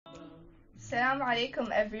Assalamu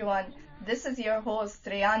alaikum everyone. This is your host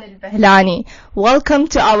Rayan Al-Bahlani. Welcome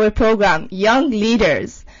to our program Young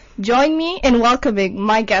Leaders. Join me in welcoming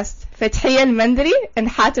my guests Fathiya Al-Mandri and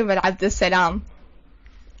Hatim Al-Abd Salam.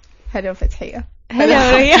 Hello Fathiya. Hello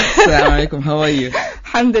Rayan. Assalamu alaikum. How are you?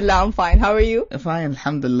 Alhamdulillah, I'm fine. How are you? Fine,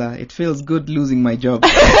 alhamdulillah. It feels good losing my job.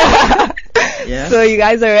 Yeah. So you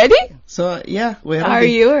guys are ready? So yeah, we're Are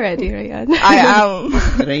ready. you ready, Rayan? I am.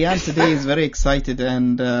 Rayan today is very excited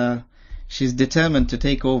and she's determined to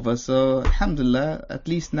take over. So alhamdulillah, at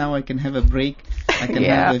least now I can have a break. I can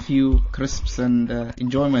have a few crisps and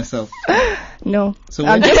enjoy myself. No. So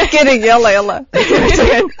I'm just kidding. Yalla.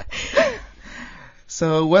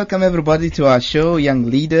 So welcome everybody to our show, Young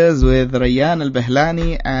Leaders, with Rayan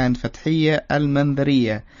Al-Bahlani and Fathiya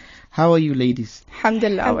Al-Mandariya. How are you, ladies?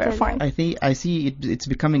 Alhamdulillah, we're fine. I see it's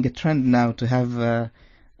becoming a trend now to have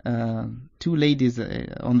two ladies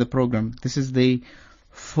on the program. This is the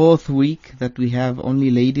fourth week that we have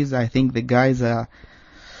only ladies. I think the guys are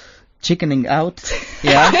chickening out.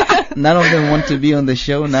 Yeah, none of them want to be on the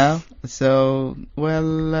show now. So,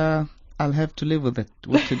 well, I'll have to live with it.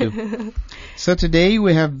 What to do? So today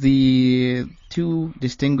we have the two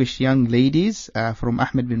distinguished young ladies from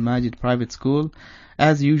Ahmed bin Majid Private School.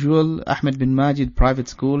 As usual, Ahmed bin Majid Private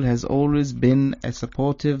School has always been a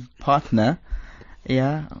supportive partner.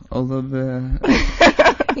 Yeah, although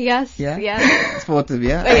Yes. supportive.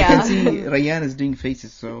 Yeah, I can see Rayan is doing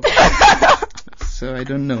faces, so I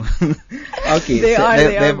don't know. Okay,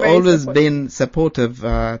 they've always been supportive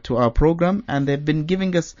to our program, and they've been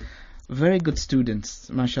giving us very good students,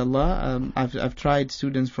 mashallah. I've tried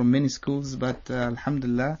students from many schools, but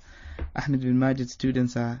alhamdulillah, Ahmed bin Majid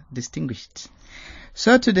students are distinguished.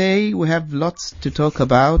 So today we have lots to talk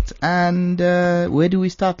about, and where do we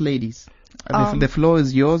start, ladies? The floor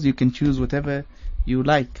is yours. You can choose whatever you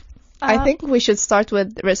like. I think we should start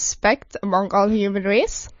with respect among all human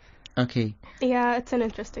race. Okay. Yeah, it's an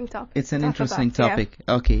interesting topic. It's an interesting topic.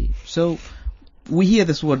 Yeah. Okay. So we hear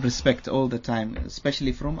this word respect all the time,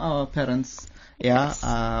 especially from our parents. Yeah.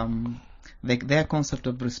 Their concept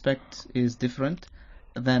of respect is different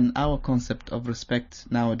than our concept of respect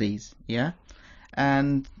nowadays. Yeah.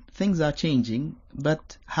 And things are changing,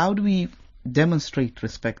 but how do we demonstrate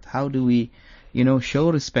respect? How do we,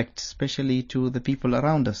 show respect, especially to the people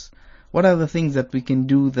around us? What are the things that we can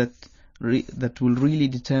do that will really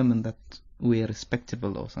determine that we are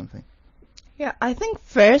respectable or something? Yeah, I think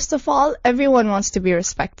first of all, everyone wants to be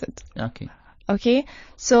respected. Okay,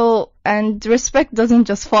 so, and respect doesn't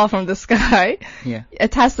just fall from the sky. Yeah.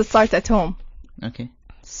 It has to start at home. Okay.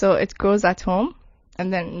 So it grows at home,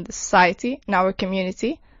 and then in the society, in our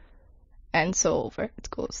community, and so over it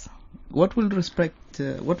goes. What will respect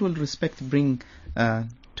bring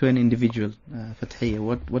to an individual, Fathiya?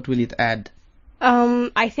 What will it add?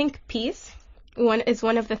 I think peace is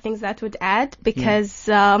one of the things that would add, because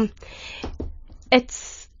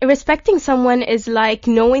it's respecting someone is like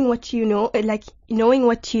knowing what you know, like knowing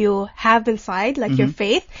what you have inside, like your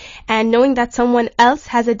faith, and knowing that someone else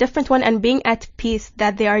has a different one, and being at peace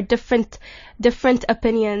that there are different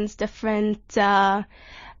opinions, different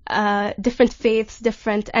faiths,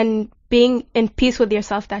 and being in peace with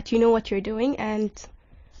yourself that you know what you're doing, and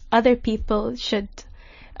other people should.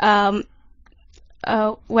 What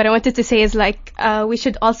I wanted to say is we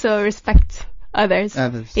should also respect others.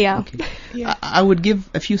 Yeah. Okay. Yeah. I would give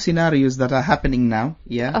a few scenarios that are happening now.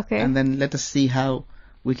 Yeah. Okay. And then let us see how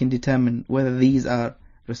we can determine whether these are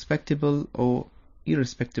respectable or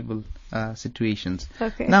irrespectable situations.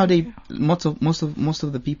 Okay. Nowadays, most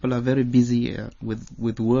of the people are very busy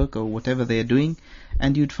with work or whatever they are doing,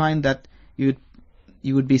 and you'd find that you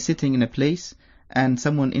would be sitting in a place and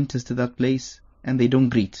someone enters to that place and they don't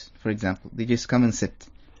greet, for example. They just come and sit.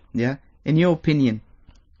 Yeah. In your opinion,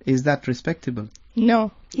 is that respectable?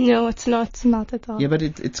 No, it's not. It's not at all. Yeah, but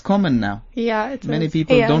it's common now. Yeah, it's many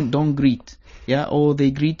people don't greet. Yeah, or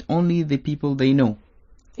they greet only the people they know.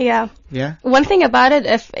 Yeah. Yeah. One thing about it,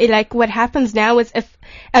 if what happens now is if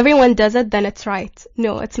everyone does it, then it's right.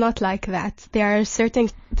 No, it's not like that. There are certain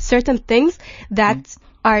things that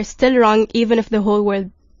are still wrong, even if the whole world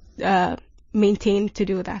maintain to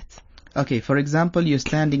do that. Okay, for example, you're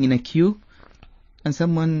standing in a queue, and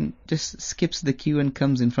someone just skips the queue and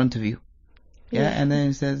comes in front of you. Yeah, and then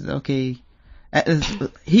he says, okay,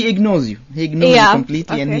 he ignores you. He ignores you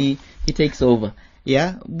completely, and he takes over.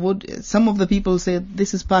 Yeah, would some of the people say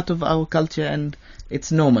this is part of our culture and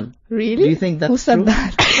it's normal? Really? Do you think that's Who said true?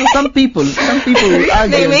 that? Well, some people will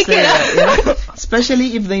argue They and make say it that,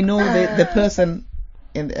 especially if they know the person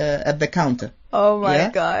at the counter. Oh my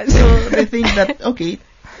God! So they think that okay,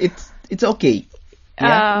 it's okay.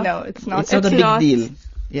 Yeah? No, it's not. It's not a big deal.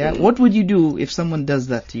 Yeah. What would you do if someone does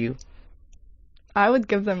that to you? I would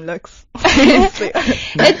give them looks. Honestly.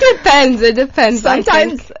 It depends. I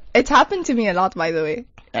Sometimes think. it happened to me a lot, by the way.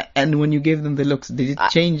 And when you gave them the looks, did it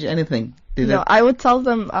change anything? Did No, it? I would tell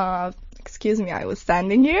them, excuse me, I was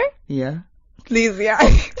standing here. Yeah. Please, yeah.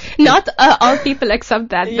 Not all people accept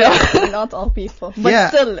that, though. Yeah, not all people. But Yeah.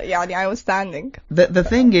 still, I was standing. The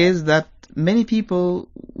thing is that many people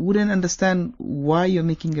wouldn't understand why you're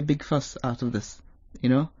making a big fuss out of this. You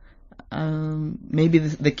know, maybe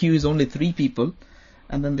the queue is only 3 people,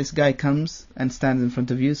 and then this guy comes and stands in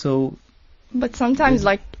front of you. So But sometimes,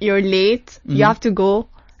 like, you're late, you have to go,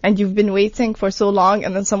 and you've been waiting for so long,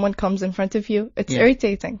 and then someone comes in front of you. It's Yeah.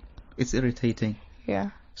 irritating. it's irritating. Yeah.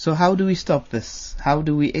 So how do we stop this? How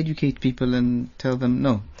do we educate people and tell them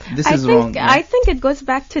no, this I is think wrong? I think it goes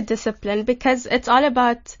back to discipline, because it's all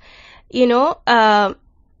about,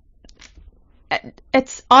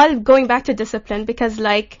 it's all going back to discipline, because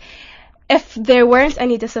like if there weren't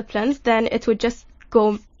any disciplines, then it would just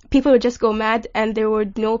go, people would just go mad, and there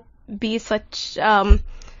would no be such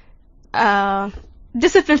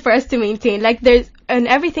discipline for us to maintain. Like in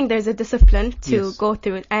everything there's a discipline to Yes. go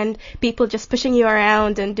through, and people just pushing you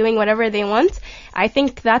around and doing whatever they want. I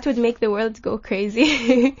think that would make the world go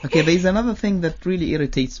crazy. Okay, there's another thing that really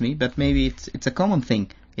irritates me, but maybe it's a common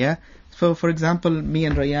thing. Yeah. For example, me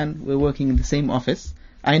and Rayan, we're working in the same office.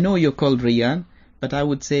 I know you're called Rayan, but I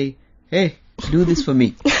would say, hey, do this for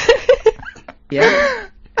me. Yeah.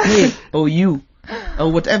 Hey, or you,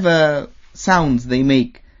 or whatever sounds they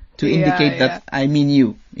make to Yeah, indicate yeah. that I mean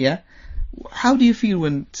you. Yeah. How do you feel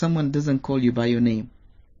when someone doesn't call you by your name?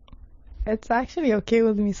 It's actually okay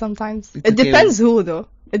with me sometimes. It's It okay depends who, though.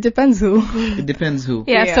 It depends who. It depends who.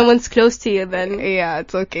 Yeah, if Yeah. someone's close to you, then Yeah,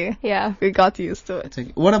 it's okay. yeah. We got used to it. It's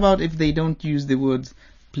okay. What about if they don't use the words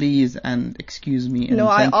please and excuse me and No,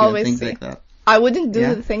 I thank you and always things say- like that? I wouldn't do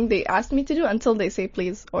Yeah. the thing they asked me to do until they say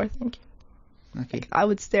please or thank you. Okay. I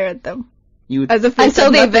would stare at them. You would As if they Until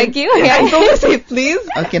said they nothing. beg you? Yeah, until they say please.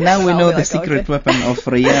 Okay, now we I'll know be the like, secret okay. weapon of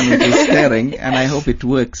Rayan, which is staring, and I hope it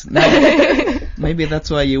works. Now, maybe that's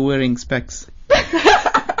why you're wearing specs.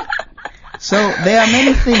 So there are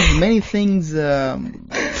many things are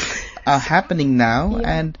happening now,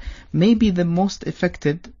 Yeah. and maybe the most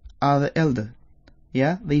affected are the elder.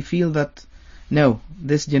 Yeah, they feel that no,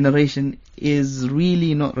 this generation is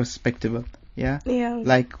really not respectable. Yeah. Yeah.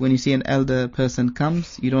 Like when you see an elder person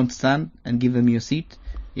comes, you don't stand and give them your seat.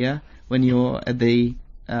 Yeah. When you're at the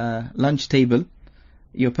lunch table,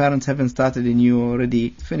 your parents haven't started and you're already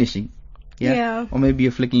finishing. Yeah. Yeah. Or maybe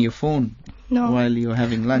you're flicking your phone No. while you're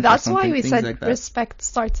having lunch. That's or why something, we things said like that. respect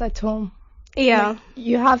starts at home. Yeah. Like,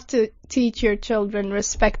 you have to teach your children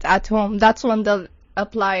respect at home. That's when they'll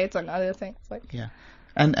apply it on other things. Like, Yeah.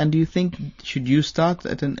 And do you think should you start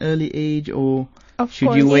at an early age or of should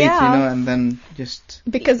course, you wait, yeah. and then just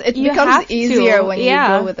because it You becomes have to, easier when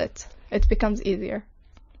yeah. you go with it. It becomes easier.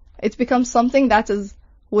 It becomes something that is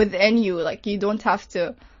within you. Like, you don't have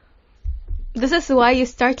to. This is why you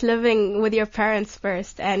start living with your parents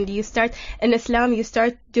first, and you start in Islam. You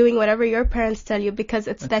start doing whatever your parents tell you, because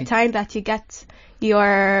it's Okay. the time that you get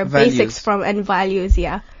your Values. basics from and values.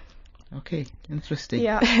 Yeah. okay, interesting.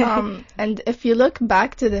 Yeah. And if you look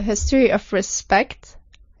back to the history of respect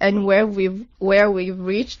and where we've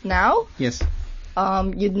reached now, Yes.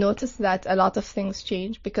 you'd notice that a lot of things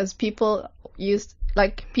changed because people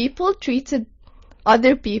treated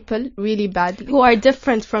other people really badly. Who are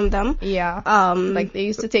different from them. Yeah. Like they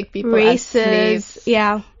used to take people as Races. slaves.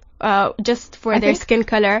 Yeah. Just for I their think- skin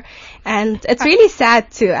color, and it's really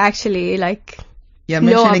sad to actually like. Yeah,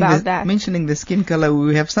 know mentioning about the that. mentioning the skin color,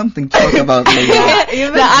 we have something to talk about later.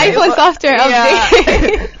 The iPhone software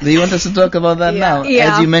update. Do you want us to talk about that Yeah. now?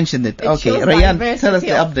 Yeah. As you mentioned it. It Okay, shows Rayan, diversity tell us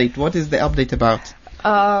the of- update. What is the update about?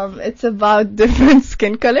 It's about different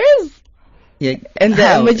skin colors Yeah. and the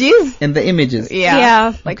how? emojis. In the images. Yeah.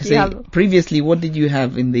 Yeah. Like Okay, you so have, previously, what did you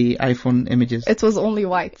have in the iPhone images? it was only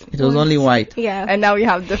white. It was only white. Yeah. And now you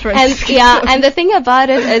have different. And skin yeah, colors. and the thing about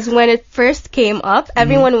it is when it first came up,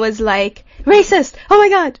 everyone was like, racist! Oh my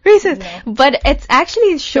god, racist! But it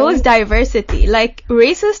actually shows So- diversity. Like,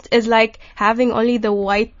 racist is like having only the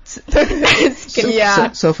white skin.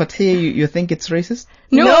 Yeah. So Fatih, you think it's racist?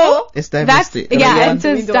 No! It's That's, diversity. yeah, Rayan? it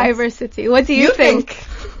is We don't. diversity. What do you, You think?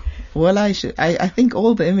 Well, I think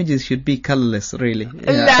all the images should be colorless, really.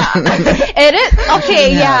 Yeah. It is,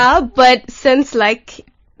 okay, Yeah. yeah, but since like,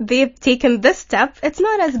 they've taken this step, it's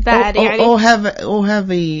not as bad. or, يعني. or have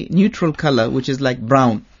a neutral color, which is like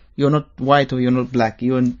brown. You're not white or you're not black.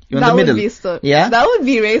 You're in that the middle. would be so. Yeah? That would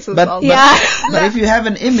be racist. But- also. Yeah. But if you have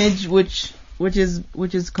an image which which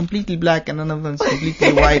is completely black, and another one's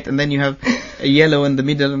completely white, and then you have a yellow in the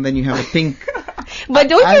middle, and then you have a pink. But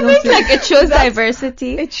don't I you don't think think like it shows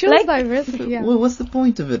diversity? It shows like, diversity. Yeah. Well, what's the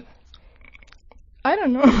point of it? I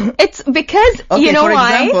don't know. It's because Okay, you know for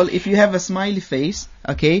why? example, if you have a smiley face,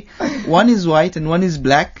 okay, one is white and one is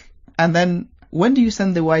black, and then when do you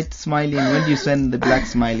send the white smiley and when do you send the black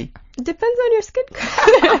smiley? Depends on your skin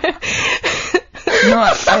color. No,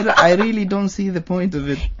 I really don't see the point of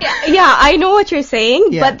it. Yeah, I know what you're saying,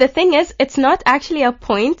 Yeah. but the thing is, it's not actually a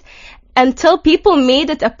point until people made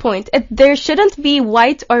it a point. There shouldn't be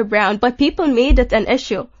white or brown, but people made it an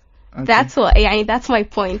issue. Okay. That's what, that's my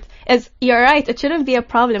point. Is you're right, it shouldn't be a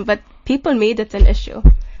problem, but people made it an issue.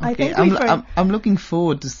 I Okay, think I'm looking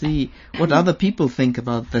forward to see what other people think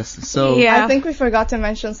about this. So Yeah. I think we forgot to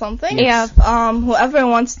mention something. Yes. Whoever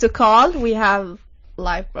wants to call, we have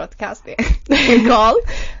live broadcasting. You can call.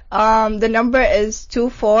 The number is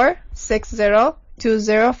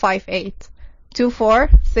 24602058.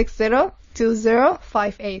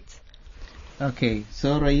 24602058. Okay,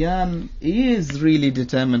 so Rayyan is really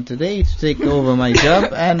determined today to take over my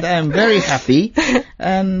job, and I'm very happy.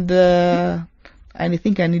 And I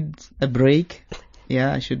think I need a break.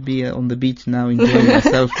 Yeah, I should be on the beach now enjoying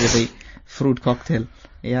myself with a fruit cocktail.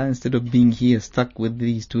 Yeah, instead of being here stuck with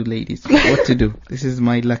these two ladies. What to do? This is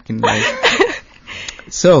my luck in life.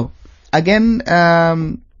 So, again,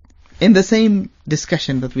 in the same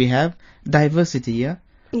discussion that we have, diversity, yeah?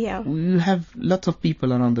 Yeah. You have lots of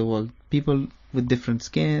people around the world. People with different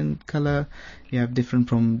skin color. You have people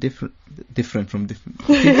from different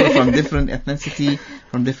ethnicity,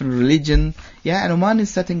 from different religion. Yeah, and Oman is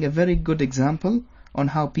setting a very good example on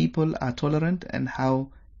how people are tolerant and how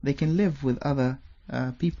they can live with other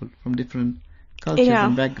people from different cultures Yeah.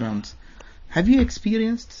 and backgrounds. Have you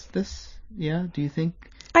experienced this? Yeah, do you think?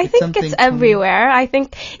 I think something it's from- everywhere. I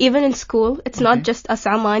think even in school, it's Okay. not just us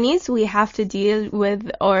Amanis. We have to deal with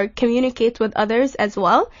or communicate with others as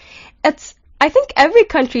well. I think every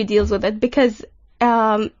country deals with it because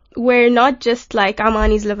we're not just like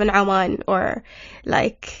Amanis live in Oman or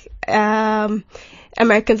like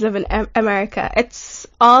Americans live in America.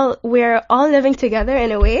 We're all living together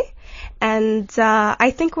in a way, and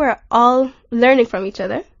I think we're all learning from each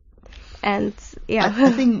other. And yeah,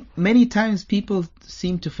 I think many times people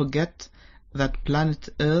seem to forget that planet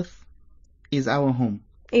Earth is our home.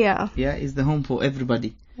 yeah, Yeah, is the home for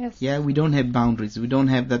everybody. Yes. Yeah, we don't have boundaries. We don't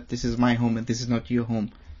have that this is my home and this is not your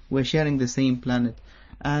home. We're sharing the same planet.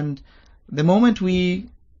 And the moment we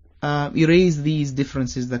erase these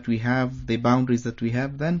differences that we have, the boundaries that we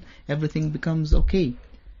have, then everything becomes okay.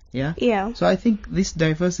 Yeah? yeah. So I think this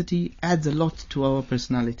diversity adds a lot to our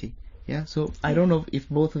personality. Yeah, so I don't know if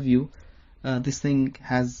both of you, this thing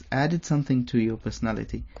has added something to your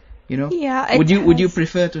personality. You know? Yeah, Would it you has.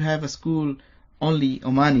 prefer to have a school only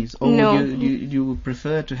Omanis, or No. would you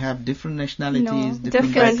prefer to have different nationalities, No, different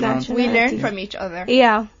different backgrounds? We learn Personality. from each other.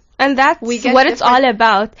 Yeah, and that's We get what it's all different-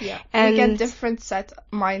 about. Yeah. And We get different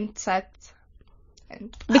mindset.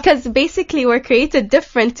 And because basically we're created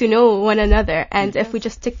different to know one another, and if we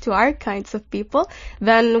just stick to our kinds of people,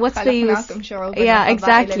 then what's the use? خلقناكم شعوبا Yeah, وقبائل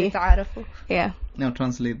exactly. لتعارفوا. Yeah. Now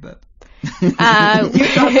translate that.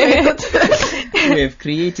 We have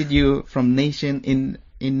created you from in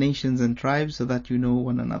nations and tribes so that you know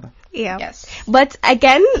one another. Yeah. Yes. But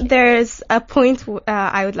again, there's a point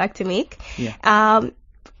I would like to make. Yeah.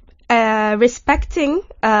 Respecting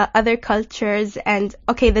other cultures and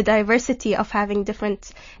the diversity of having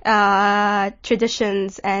different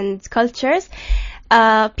traditions and cultures.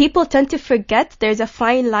 People tend to forget there's a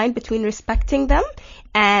fine line between respecting them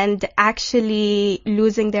and actually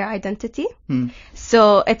losing their identity.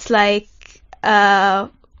 So it's like,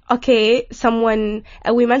 someone,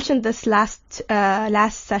 we mentioned this last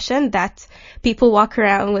session that people walk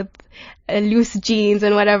around with loose jeans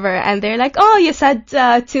and whatever, and they're like, oh, you said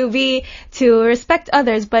to respect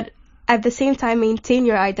others, but at the same time maintain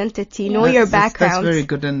your identity, know your background. That's very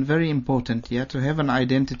good and very important, yeah, to have an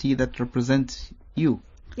identity that represents you.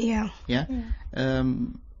 Yeah. Yeah.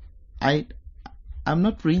 I'm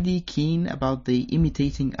not really keen about the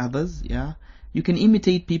imitating others, yeah. You can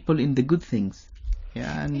imitate people in the good things.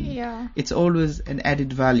 Yeah, and Yeah. it's always an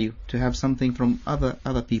added value to have something from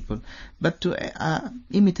other people. But to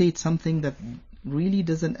imitate something that really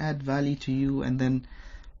doesn't add value to you, and then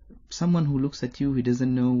someone who looks at you, he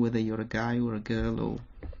doesn't know whether you're a guy or a girl, or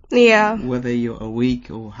Yeah. whether you're awake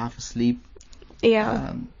or half asleep.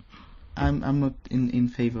 Yeah. I'm not in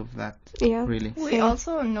favor of that, Yeah. really. We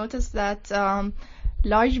also noticed that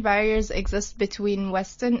large barriers exist between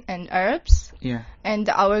Western and Arabs, Yeah. and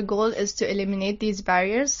our goal is to eliminate these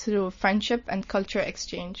barriers through friendship and culture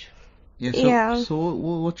exchange. Yeah. Yeah. So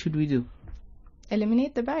what should we do?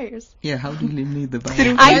 Eliminate the barriers. Yeah. How do you eliminate the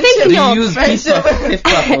barrier? I think Do no. you use piece of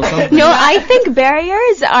hip-hop or something? No, I think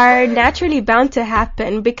barriers are naturally bound to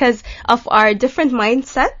happen because of our different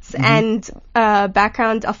mindsets and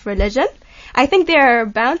background of religion. I think they are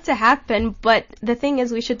bound to happen, but the thing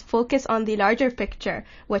is we should focus on the larger picture,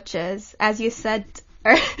 which is, as you said,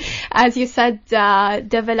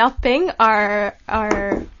 developing our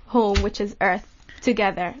home, which is Earth,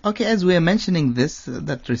 together. Okay, as we are mentioning this,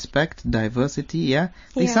 that respect, diversity, yeah,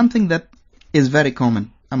 is Yeah. something that is very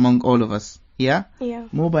common among all of us, yeah? Yeah.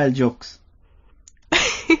 Mobile jokes,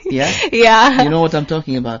 yeah? Yeah. You know what I'm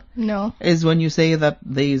talking about? No. Is when you say that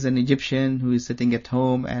there is an Egyptian who is sitting at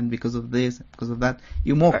home and because of this, because of that,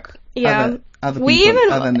 you mock Yeah. other We people,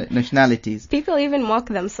 even- other nationalities. People even mock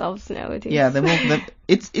themselves nowadays. Yeah, they mock that.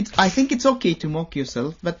 I think it's okay to mock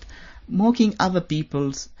yourself, but mocking other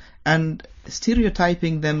people's and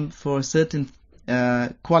stereotyping them for a certain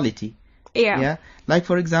quality. Yeah. Like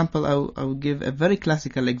for example, I'll give a very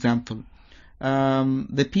classical example.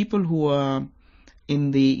 The people who are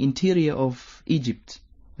in the interior of Egypt,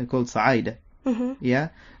 they're called Sa'ida. Mhm. Yeah.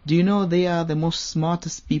 Do you know they are the most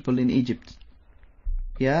smartest people in Egypt?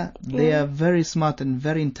 Yeah. They Yeah. are very smart and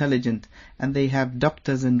very intelligent, and they have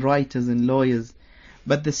doctors and writers and lawyers.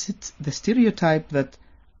 But the stereotype that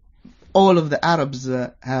all of the Arabs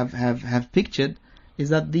have pictured is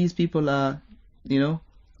that these people are,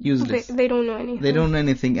 useless. They don't know anything. They don't know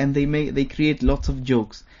anything, and they create lots of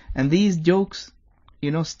jokes, and these jokes,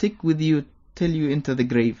 stick with you till you enter the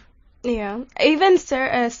grave. Yeah, even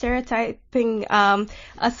stereotyping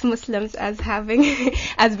us Muslims as having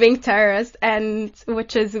as being terrorists, and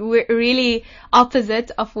which is really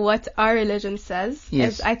opposite of what our religion says.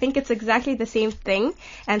 Yes. I think it's exactly the same thing.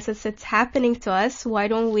 And since it's happening to us, why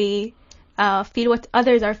don't we feel what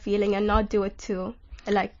others are feeling and not do it too,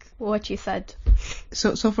 like what you said?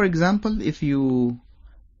 So for example, if you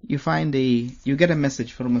get a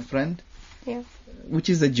message from a friend, Yeah. which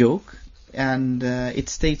is a joke, and it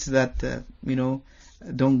states that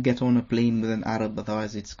don't get on a plane with an Arab,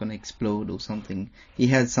 otherwise it's gonna explode or something. He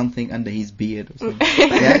has something under his beard or something.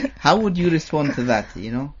 Yeah? How would you respond to that?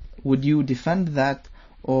 Would you defend that,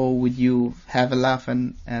 or would you have a laugh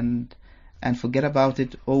and forget about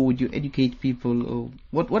it, or would you educate people, or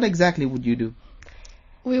what exactly would you do?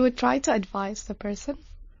 We would try to advise the person.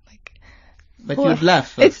 But you'd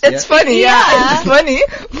laugh first, It's funny, Yeah. it's funny,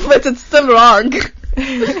 but it's still wrong.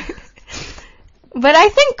 But I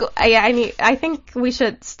think, I think we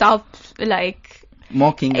should stop,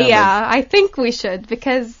 mocking others. yeah, I think we should,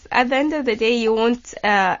 because at the end of the day, you won't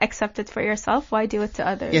accept it for yourself. Why do it to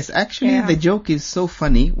others? Yes, actually, Yeah. the joke is so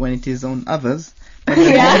funny when it is on others. But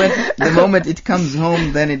Yeah. the moment it comes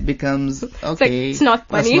home, then it becomes okay. It's not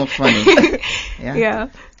funny. That's not funny. Yeah. Yeah.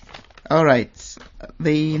 All right.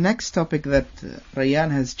 The next topic that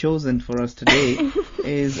Rayyan has chosen for us today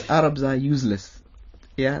is Arabs are useless.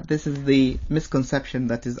 Yeah, this is the misconception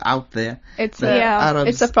that is out there. It's that Yeah. Arabs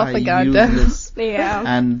it's a propaganda. are useless Yeah.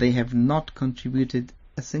 and they have not contributed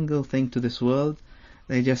a single thing to this world.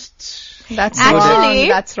 They just That's Actually, wrong.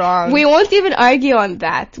 That's wrong. We won't even argue on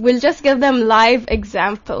that. We'll just give them live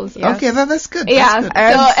examples. Yeah. Okay, that's good. Yeah, That's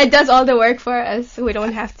good. so it does all the work for us. We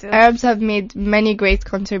don't have to. Arabs have made many great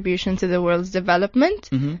contributions to the world's development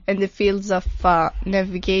Mhm. in the fields of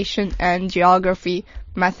navigation and geography,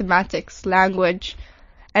 mathematics, language.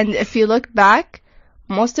 And if you look back,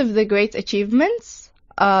 most of the great achievements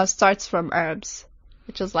starts from Arabs,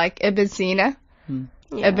 which is like Ibn Sina,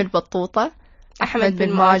 Yeah. Ibn Battuta, Ahmed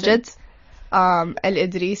bin Majid,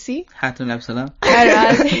 Al-Idrisi, Hatem al-Absalam.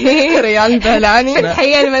 Al-Razi, Rayyan Dahlani.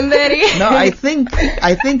 Tahiyya al-Mandari. No,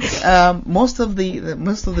 I think most of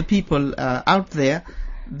the people out there,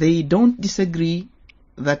 they don't disagree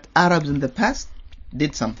that Arabs in the past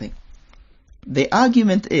did something. The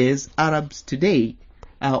argument is Arabs today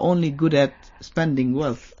are only good at spending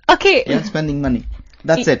wealth, Okay. spending money.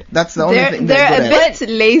 That's it. That's the only thing They're they're a good at. bit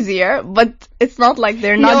lazier, but it's not like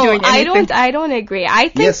they're not No, doing anything. I don't agree. I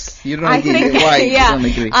think Yes, you don't I agree. think Why you yeah, don't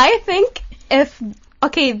agree? I think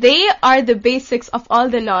they are the basics of all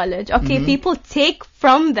the knowledge. Okay, Mm-hmm. people take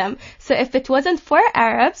from them. So if it wasn't for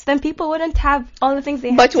Arabs, then people wouldn't have all the things they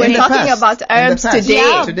have But we're In today. the talking past, about in the Arabs past. today.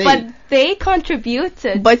 Yeah, Today. but they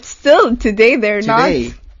contributed. But still, today they're Today,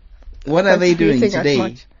 not what are they doing contributing as today?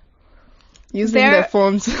 much. Using They're- their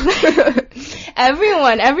phones.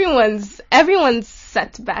 everyone's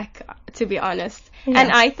set back, to be honest. Yeah.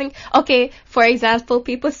 And I think, okay, for example,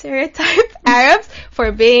 people stereotype Arabs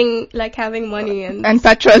for being like having money and and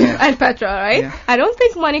petrol. Yeah. and petrol, right? Yeah. I don't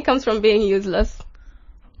think money comes from being useless.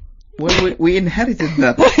 Well, we inherited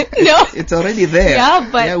that. No. It's already there. Yeah,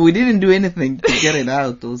 but- we didn't do anything to get it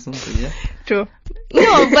out or something. Yeah. True.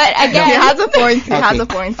 No, but again, He has a point. He has a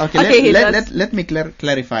point. Okay. Okay, he let, does. let me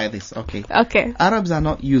clarify this. Okay. Okay. Arabs are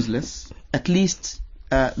not useless. At least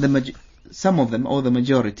some of them, or the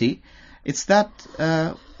majority. It's that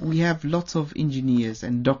we have lots of engineers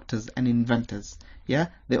and doctors and inventors. Yeah.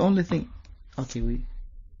 The only thing. Okay.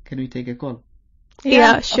 Can we take a call?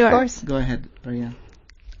 Yeah, sure. Of course. Go ahead, Rayyan.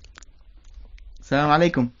 Assalamu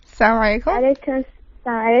alaikum. Assalamu alaikum.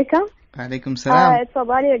 Alaikum. Alaikum salam. It's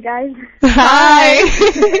Abalia, guys. Hi.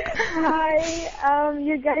 Hi.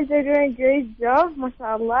 You guys are doing a great job,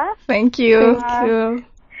 mashallah. Thank you. Thank you.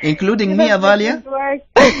 Including me, Avalia. Good work.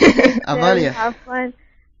 Avalia. Have fun.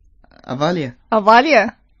 Avalia.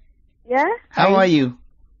 Avalia. Yeah? How are you?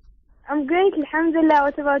 I'm great, alhamdulillah.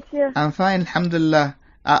 What about you? I'm fine, alhamdulillah.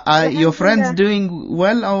 Are your friends doing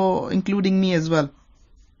well, or including me as well?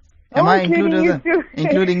 Am I including included you them? too.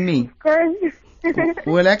 Including me. Of course.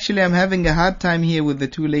 Well, actually, I'm having a hard time here with the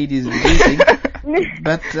two ladies debating,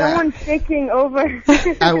 but Someone's taking over.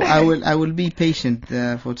 I will be patient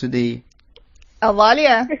for today.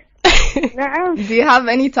 Avalia, Naam. do you have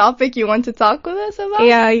any topic you want to talk with us about?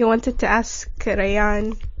 Yeah, you wanted to ask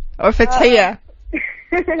Rayyan. Or Fathiya?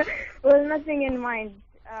 Well, nothing in mind.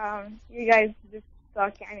 You guys just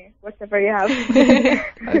talk, whatever you have.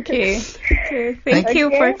 Okay. Okay, thank you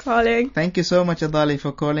for Okay. calling. Thank you so much, Adali,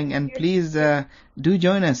 for calling, and please do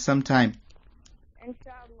join us sometime.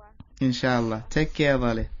 Inshallah. Inshallah. Take care,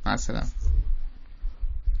 Adali. Ma'asalam.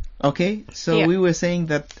 Okay, so Yeah. we were saying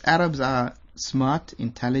that Arabs are smart,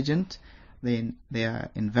 intelligent. They are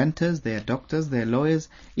inventors, they are doctors, they are lawyers.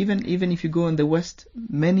 Even if you go in the West,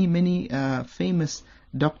 many famous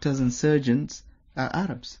doctors and surgeons are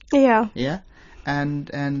Arabs. Yeah. Yeah,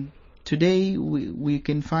 and today we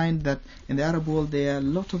can find that in the Arab world there are a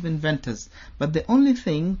lot of inventors, but the only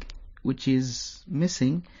thing which is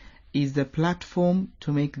missing is the platform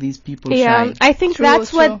to make these people Yeah, shine. I think True,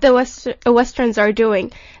 that's true. what the Westerns are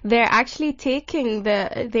doing. They're actually taking their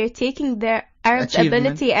Arab's Achievement.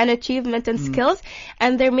 ability and achievement and skills,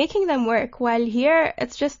 and they're making them work. While here,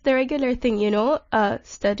 it's just the regular thing,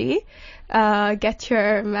 study, get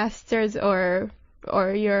your master's or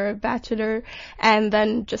your bachelor, and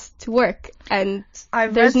then just work. And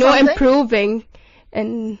I've there's read no something. improving.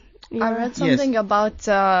 And I read something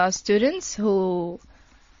about students who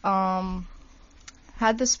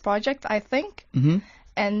had this project, I think, Mm-hmm.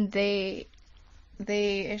 and they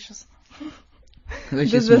just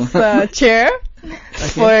Which did is this more- chair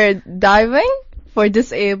for diving for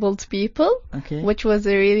disabled people, okay. which was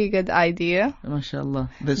a really good idea. MashaAllah.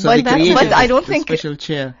 So But they that's- created but I this- don't this think- special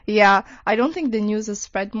chair. Yeah, I don't think the news has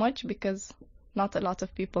spread much because not a lot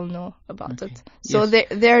of people know about Okay. it. So Yes.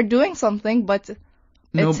 they're doing something, but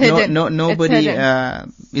No, it's hidden. nobody It's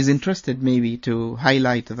hidden. is interested maybe to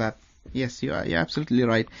highlight that. Yes, you're absolutely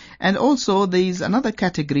right. And also there is another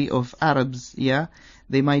category of Arabs, yeah.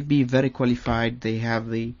 They might be very qualified, they have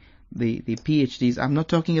the PhDs. I'm not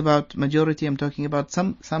talking about majority, I'm talking about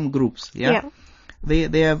some groups, yeah.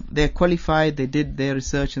 They're qualified, they did their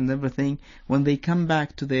research and everything. When they come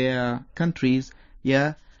back to their countries,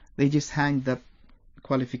 yeah, they just hang that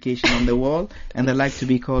qualification on the wall and they like to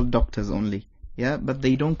be called doctors only. Yeah, but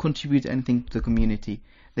they don't contribute anything to the community.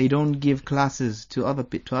 They don't give classes to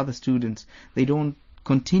other students. They don't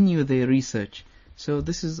continue their research. So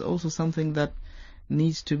this is also something that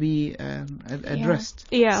needs to be addressed.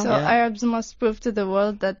 yeah. So Yeah. Arabs must prove to the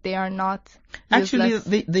world that they are not Actually,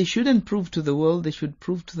 useless. they shouldn't prove to the world. They should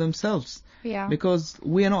prove to themselves, Yeah. because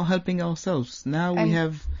we are not helping ourselves. Now we And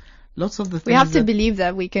have lots of the things We have to that- believe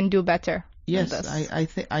that we can do better. than Yes, this.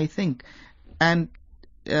 I think, and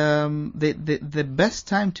the best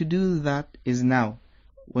time to do that is now,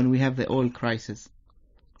 when we have the oil crisis.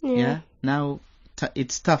 Yeah. Now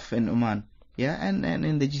it's tough in Oman. Yeah, and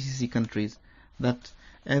in the GCC countries, that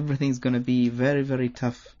everything's gonna be very, very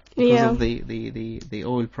tough because Yeah. of the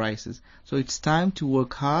oil prices. So it's time to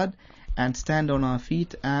work hard and stand on our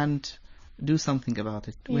feet and do something about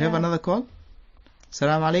it. We have Yeah. another call.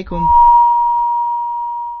 Assalamu alaikum.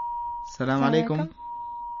 Assalamu alaikum.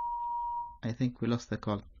 I think we lost the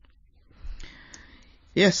call.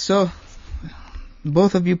 Yes, so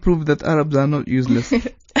both of you proved that Arabs are not useless.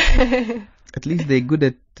 At least they're good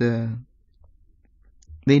at.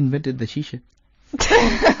 They invented the shisha.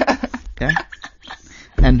 Yeah,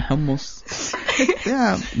 and hummus.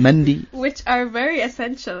 Yeah, mandi. Which are very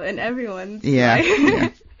essential in everyone's Yeah. life. Yeah.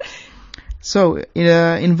 So,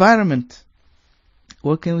 environment.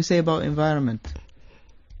 What can we say about environment?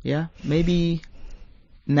 Yeah, maybe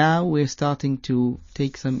now we're starting to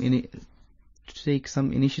take some to take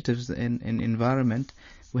some initiatives in environment.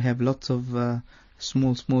 We have lots of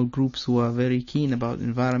small groups who are very keen about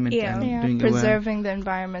environment Yeah. and doing preserving the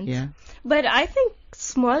environment. Yeah. But I think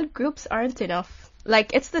small groups aren't enough.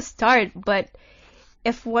 Like, it's the start, but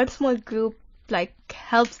if one small group like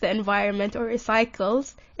helps the environment or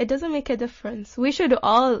recycles, it doesn't make a difference. We should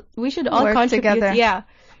all Work contribute. together. Yeah.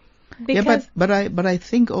 Because but I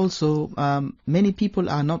think also many people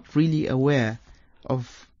are not really aware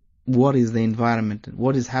of what is the environment,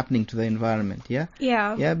 what is happening to the environment.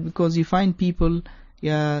 Yeah, because you find people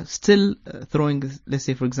still throwing, let's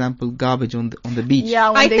say for example, garbage on the beach. Yeah,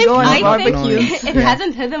 when I they think, go on I barbecue. think it Yeah.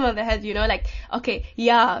 hasn't hit them on the head, like, okay,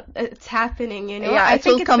 yeah, it's happening, Yeah, I it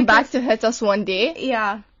think will it's come back because- to hit us one day.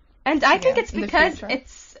 Yeah, and I think Yeah, it's in the because future.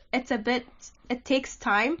 it's a bit, it takes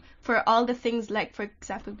time for all the things like, for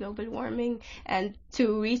example, global warming and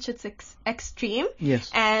to reach its extreme.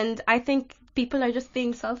 Yes. And I think people are just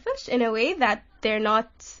being selfish in a way that they're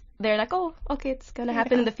like, oh, okay, it's gonna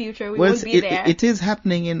happen in the future. We Well, won't be there. it is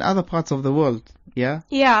happening in other parts of the world. Yeah.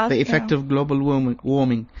 Yeah. The effect of global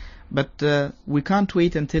warming. But we can't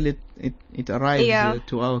wait until it arrives Yeah.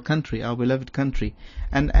 to our country, our beloved country,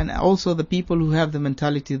 and also the people who have the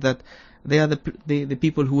mentality that they are the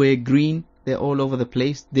people who wear green, they're all over the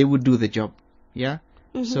place, they would do the job. Yeah.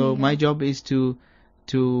 So my job is to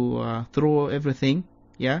throw everything,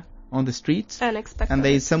 on the streets, and expect and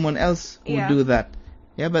there is someone else who Yeah. will do that.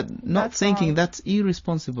 Yeah, but not That's thinking wrong. that's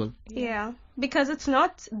irresponsible. Yeah, because it's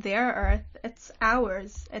not their earth, it's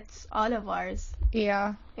ours. It's all of ours.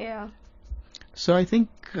 Yeah. Yeah. So I think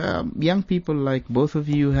young people like both of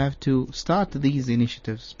you have to start these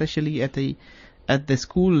initiatives, especially at the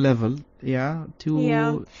school level. Yeah.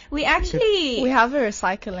 We actually We have a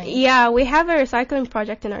recycling. we have a recycling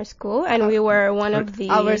project in our school, and we were one of the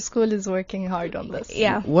Our school is working hard on this.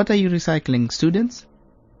 yeah. What are you recycling, students?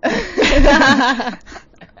 What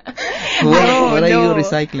No, are you no.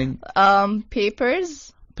 recycling?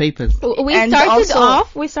 Papers. Papers. We And started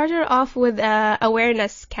off with a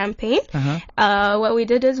awareness campaign. What we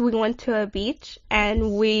did is we went to a beach, and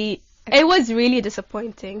it was really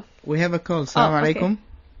disappointing. We have a call. Assalamu okay. alaikum.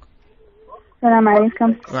 Assalamu alaikum.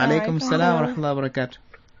 Wa alaikum assalam wa rahmatullahi wa barakatuh.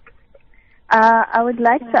 I would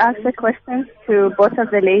like to ask a question to both of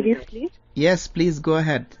the ladies, please. Yes, please go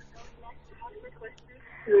ahead.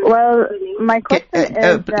 Well, my question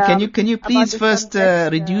is... Can you please the first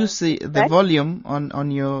subject, reduce the respect? volume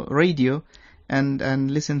on your radio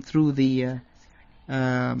and listen through the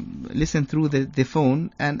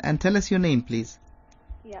phone and tell us your name, please.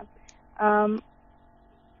 Yeah.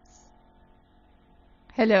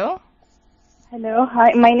 Hello. Hello.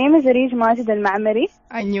 Hi. My name is Arij Majid Al-Ma'mari.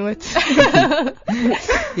 I knew it.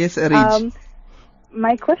 Yes, Arij.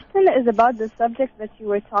 My question is about the subject that you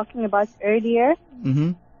were talking about earlier,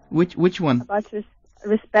 Which one? about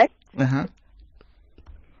respect. Uh-huh.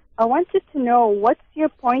 I wanted to know what's your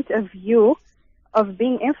point of view of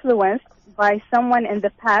being influenced by someone in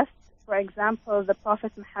the past, for example, the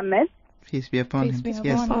Prophet Muhammad, Peace be upon Peace him. be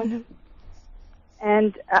Yes. upon him.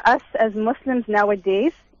 and us as Muslims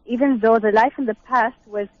nowadays, even though the life in the past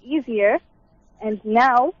was easier, and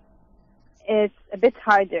now it's a bit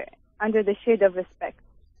harder under the shade of respect.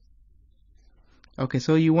 Okay,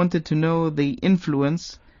 so you wanted to know the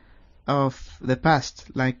influence of the past,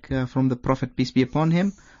 like from the Prophet, peace be upon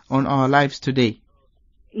him, on our lives today,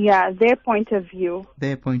 Yeah, their point of view.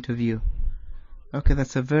 their point of view. Okay,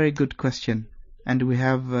 that's a very good question. And we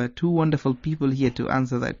have two wonderful people here to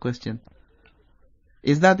answer that question.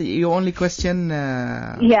 Is that your only question?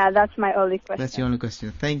 Yeah, that's my only question. That's your only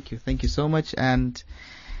question. Thank you. Thank you so much. And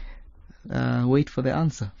wait for the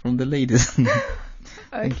answer from the ladies. Thank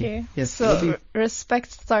you. Okay. Yes, So Libby.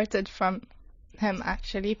 respect started from him,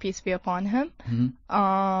 actually. Peace be upon him.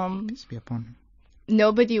 Peace be upon him.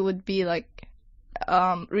 Nobody would be like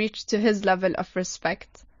reach to his level of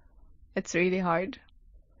respect. It's really hard.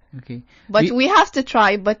 Okay. But we have to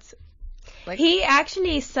try. But like, He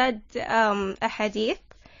actually said a hadith,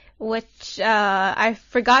 which I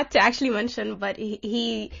forgot to actually mention, but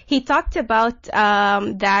he talked about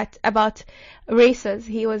about races.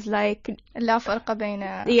 He was like, لا فرق بين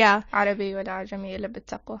yeah, عربي ولا عجمي إلا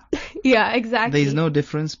بالتقوى. yeah, exactly. There is no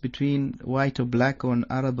difference between white or black or an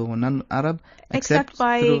Arab or non-Arab Except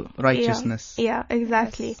by through righteousness. Yeah,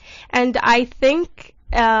 exactly. Yes. And I think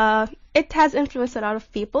it has influenced a lot of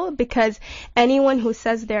people, because anyone who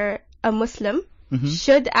says they're a Muslim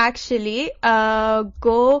should actually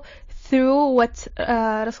go through what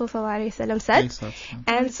Rasul Sallallahu Alaihi Wasallam said.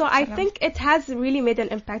 And so I think it has really made an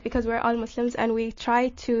impact, because we're all Muslims and we try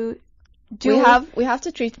to we have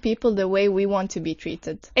to treat people the way we want to be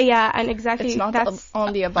treated. Yeah, and exactly. It's not that's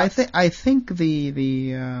only about. I think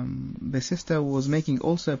the sister was making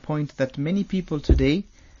also a point that many people today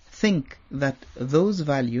think that those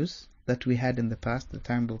values that we had in the past, the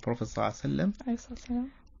time of the Prophet ﷺ,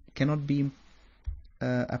 cannot be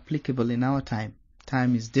applicable in our time.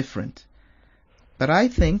 Time is different. But I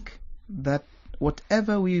think that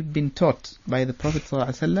whatever we've been taught by the Prophet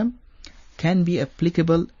ﷺ can be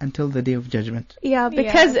applicable until the Day of Judgment. Yeah,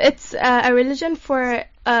 because it's a religion for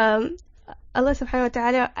Allah subhanahu wa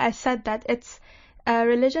ta'ala said that it's a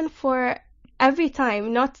religion for every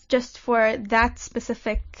time, not just for that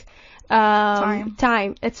specific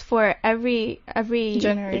time. It's for every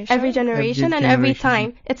generation and every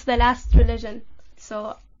time. It's the last religion.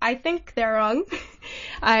 So I think they're wrong.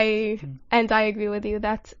 I agree with you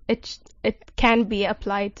that it can be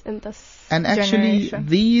applied in this and actually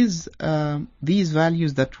generation. These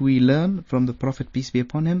values that we learn from the Prophet, peace be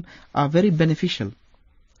upon him, are very beneficial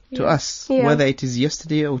to us, whether it is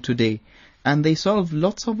yesterday or today, and they solve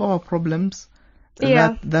lots of our problems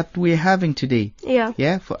that we're having today.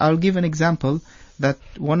 I'll give an example, that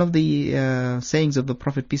one of the sayings of the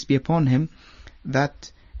Prophet, peace be upon him,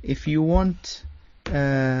 that if you want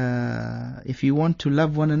to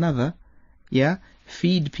love one another,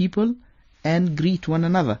 feed people and greet one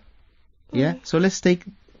another. So let's take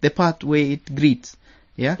the part where it greets.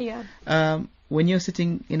 When you're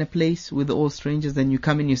sitting in a place with all strangers, then you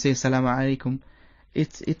come in, you say Assalamu alaikum.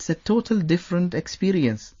 It's a total different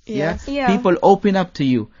experience. People open up to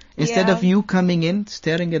you instead of you coming in,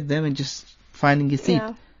 staring at them and just finding a seat.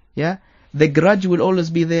 The grudge will always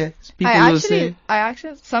be there. People will say, I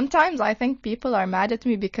actually sometimes I think people are mad at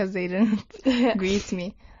me because they didn't greet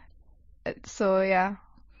me. So I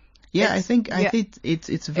think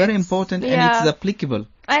it's very important and it's applicable.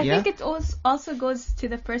 I think it also goes to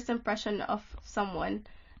the first impression of someone.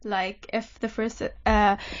 Like if the first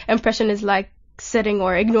impression is like sitting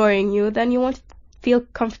or ignoring you, then you won't feel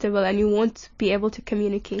comfortable and you won't be able to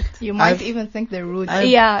communicate. You might even think they're rude.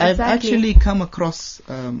 I've actually come across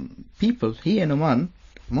people here in Oman,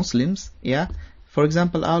 Muslims. For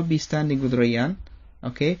example, I'll be standing with Rayyan.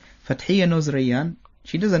 Okay, Fathiya knows Rayyan.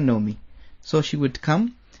 She doesn't know me, so she would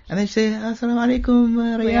come and then say, Assalamu alaikum,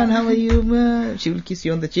 Rayyan, how are you? She will kiss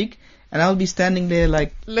you on the cheek. And I'll be standing there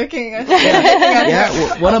like looking at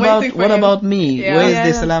what about me? Where is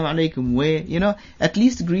the Assalamu alaikum? Where, at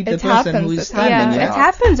least greet the person who is standing. It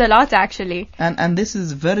happens a lot actually. And this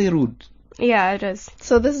is very rude. Yeah, it is.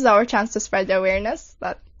 So this is our chance to spread the awareness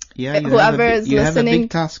that whoever is listening, you have a big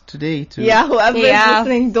task today to whoever is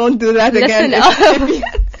listening, don't do that again.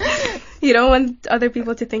 You don't want other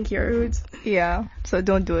people to think you're rude. So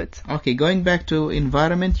don't do it. Okay, going back to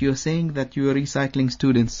environment, you're saying that you are recycling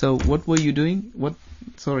students. So what were you doing? What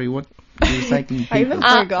recycling people? I even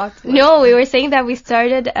forgot. No, we were saying that we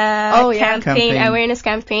started a awareness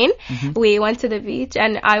campaign. Mm-hmm. We went to the beach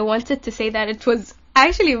and I wanted to say that it was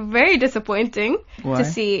actually very disappointing to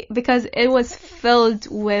see because it was filled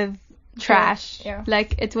with trash.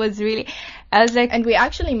 Like it was really, I was like... And we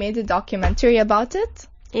actually made a documentary about it.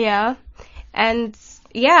 And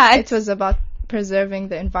it was about preserving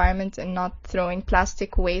the environment and not throwing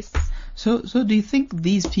plastic waste. So do you think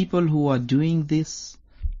these people who are doing this,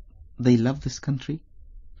 they love this country?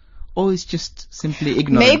 Or it's just simply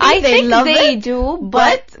ignorant? Maybe I they think love they it, do,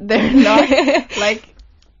 but they're not, like,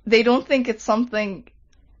 they don't think it's something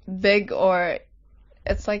big or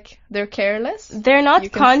it's like they're careless. They're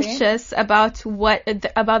not conscious about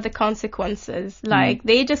the consequences. Like,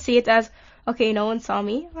 they just see it as, okay, no one saw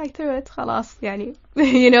me, I threw it, khalas, yani.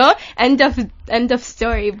 End of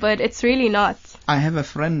story, but it's really not. I have a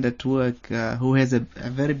friend at work who has a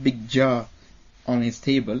very big jar on his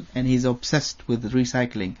table and he's obsessed with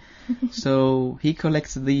recycling. So he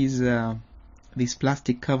collects these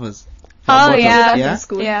plastic covers. That's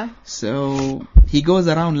school. So he goes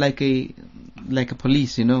around like a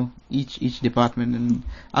police, each department, and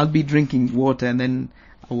I'll be drinking water and then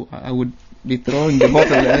I would be throwing the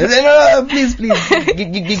bottle and say, no, please,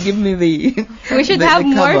 give me the... We should have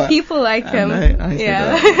more people like him. I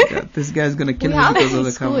said, oh, God, this guy's going to kill me because of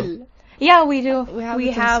the cover. Yeah, we do. We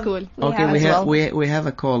have school. Okay, we have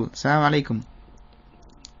a call. Assalamu alaikum.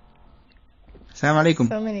 Assalamu alaikum.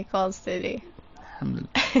 So many calls today.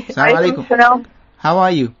 Assalamu alaikum. How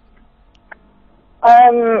are you?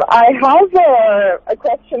 I have a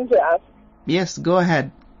question to ask. Yes, go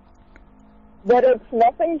ahead. But it's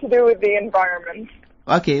nothing to do with the environment.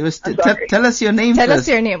 Okay, tell us your name first. Tell us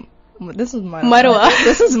your name. This is Marwa.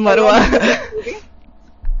 This is Marwa.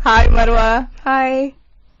 Hi, Marwa. Hi.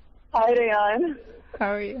 Hi, Rayyan.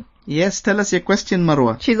 How are you? Yes, tell us your question,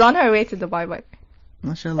 Marwa. She's on her way to Dubai, but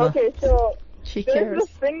MashaAllah. Okay, so she there's cares. this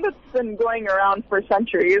thing that's been going around for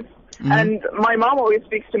centuries, Mhm. and my mom always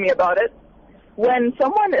speaks to me about it. When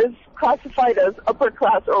someone is classified as upper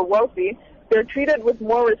class or wealthy, they're treated with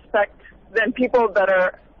more respect than people that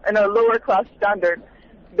are in a lower class standard.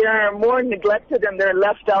 They're more neglected and they're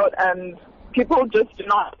left out, and people just do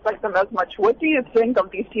not respect them as much. What do you think of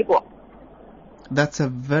these people? That's a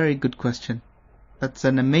very good question. That's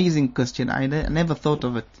an amazing question. I never thought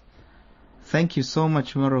of it. Thank you so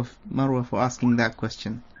much, Marwa, for asking that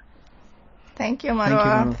question. Thank you, Thank you,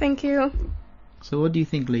 Marwa. Marwa. Thank you. So what do you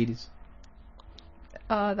think, ladies?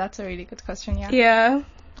 That's a really good question, yeah. Yeah.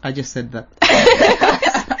 I just said that.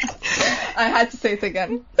 I had to say it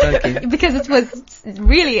again. Okay. Because it was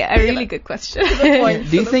really a really good question. Point.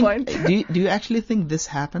 Do you To the think? point. Do you actually think this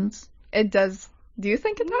happens? It does. Do you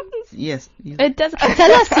think it happens? Yes. It does.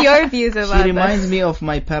 Tell us your views about She reminds this. me of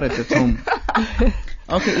my parrot at home.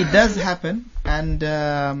 Okay, it does happen,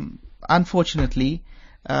 and unfortunately,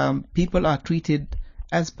 people are treated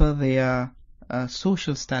as per their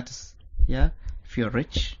social status. Yeah, if you're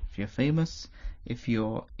rich, if you're famous, if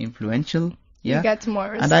you're influential, yeah. You get more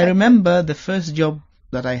respect. And I remember the first job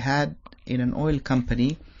that I had in an oil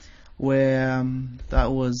company, where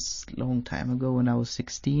that was a long time ago when I was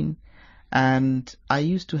 16, and I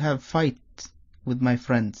used to have fights with my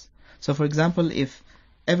friends. So, for example, if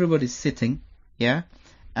everybody's sitting, yeah,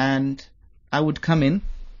 and I would come in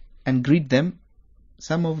and greet them,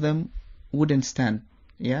 some of them wouldn't stand,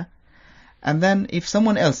 yeah. And then if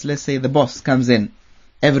someone else, let's say the boss, comes in,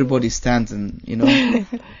 everybody stands, and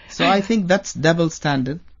So I think that's double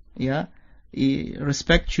standard, yeah.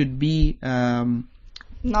 Respect should be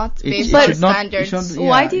Not It- based it on should not- it standards. should-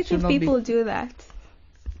 Why yeah, do you it should think not be- people do that?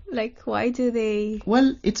 Like, why do they?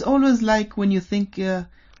 Well, it's always like when you think,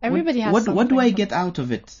 Everybody has what do something I from- get out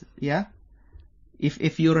of it? Yeah.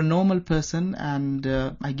 If you're a normal person and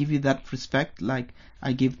I give you that respect, like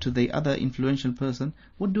I give to the other influential person,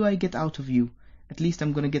 what do I get out of you? At least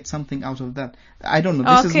I'm gonna get something out of that. I don't know.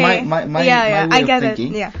 This is Okay. my Yeah, way I of get it.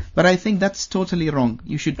 thinking. Yeah. But I think that's totally wrong.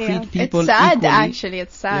 You should Yeah. treat people It's sad, equally, actually.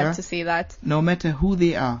 It's sad Yeah. to see that. no matter who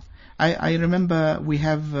they are. I remember we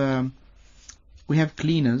have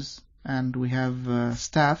cleaners and we have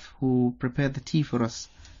staff who prepare the tea for us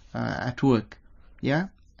at work, yeah,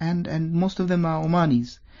 and most of them are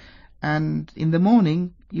Omanis, and in the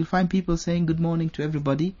morning you'll find people saying good morning to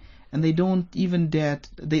everybody, and they don't even dare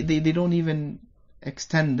they don't even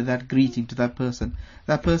extend that greeting to that person.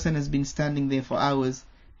 That person has been standing there for hours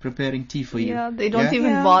preparing tea for you. Yeah, they don't Yeah?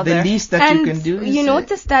 even Yeah. bother. The least that And you can do is you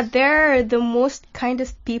notice that they're the most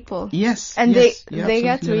kindest people. yes, and yes, they you're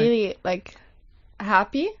get absolutely right. really like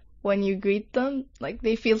happy when you greet them, like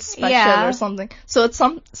they feel special Yeah. or something. So it's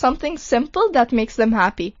something simple that makes them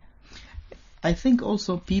happy. I think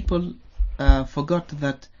also people forgot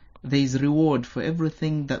that there is reward for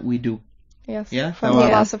everything that we do. Yes. Yeah, From yeah.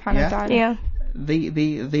 Allah subhanahu Yeah. wa ta'ala. Yeah.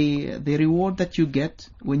 The reward that you get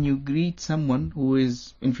when you greet someone who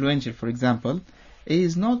is influential, for example,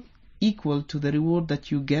 is not equal to the reward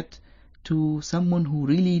that you get to someone who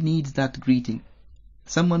really needs that greeting.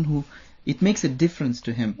 Someone who it makes a difference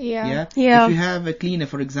to him. Yeah. Yeah. If you have a cleaner,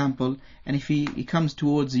 for example, and if he comes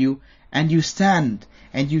towards you and you stand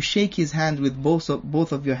and you shake his hand with both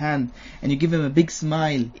of your hand and you give him a big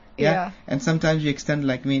smile, Yeah. and sometimes you extend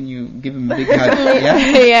like me and you give him a big hug, yeah,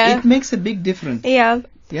 Yeah. it makes a big difference. Yeah.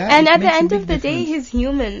 Yeah, And it at the makes a end big of the day, difference. he's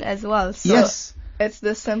human as well. So. Yes, It's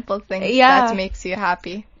the simple thing Yeah. that makes you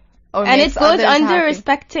happy. Or And makes it goes others under happy.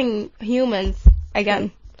 respecting humans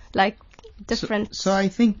again, like different. So I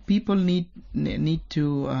think people need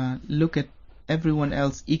to look at everyone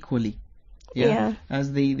else equally. Yeah.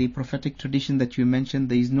 As the prophetic tradition that you mentioned,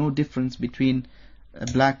 there is no difference between a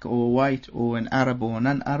black or white or an Arab or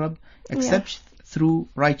non-Arab, except through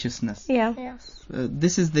righteousness. Yeah. Yes.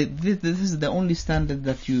 This is the only standard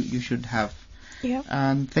that you should have. Yeah.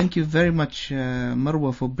 And thank you very much,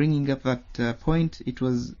 Marwa, for bringing up that point. It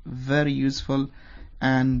was very useful,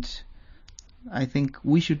 and I think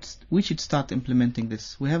we should start implementing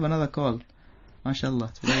this. We have another call.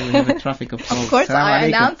 MashaAllah. Today we have a traffic of calls. Of course, Assalamu I alaikum.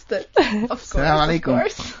 announced it. Of course. Assalamu Of alaikum.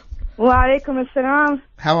 course. Wa alaikum assalam.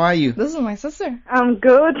 How are you? This is my sister. I'm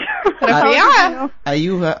good. Rabia. Are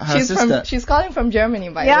you her sister? She's calling from Germany,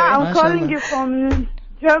 by Yeah, the way. I'm calling Mashallah. you from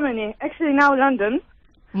Germany. Actually, now London.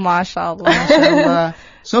 MashaAllah. MashaAllah.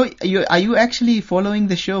 So are you actually following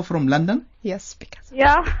the show from London Yes, because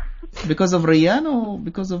Yeah. because of Rayyan or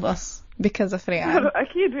because of us? Because of Rayan.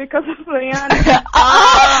 أكيد because of Rayan.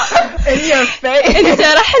 In your face. انت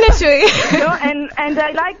رحنا شوي. No, and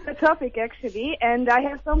I like the topic actually, and I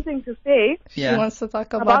have something to say She Yeah. wants to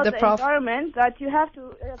talk about the prof. environment, that you have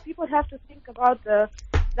to people have to think about the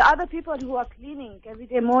other people who are cleaning every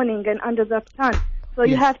day morning and under the sun. So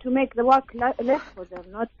you Yes. have to make the work less for them,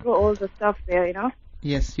 not throw all the stuff there, you know.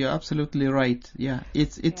 Yes, you're absolutely right. Yeah,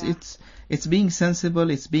 it's Yeah. it's being sensible,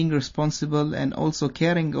 it's being responsible, and also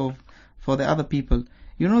caring for the other people.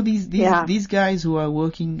 You know, these guys who are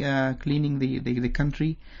working cleaning the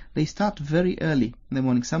country, they start very early in the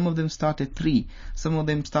morning. Some of them start at 3, some of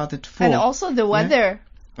them start at 4. And also the weather.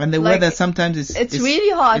 And the like, weather sometimes It's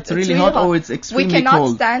really hot. It's really hot, or it's extremely We cannot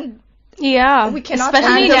cold. stand. Yeah. We cannot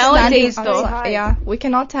Especially handle nowadays standing though. outside. Yeah, we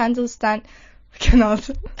cannot handle We cannot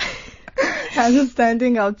handle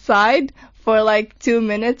standing outside for like 2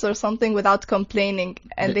 minutes or something without complaining,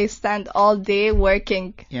 and they stand all day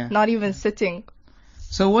working, Yeah. not even sitting.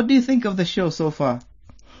 So what do you think of the show so far?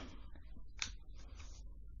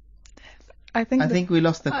 I think We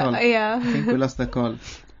lost the call. Yeah. I think we lost the call.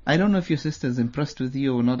 I don't know if your sister's impressed with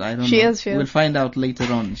you or not. I don't She know. is, she We'll is. find out later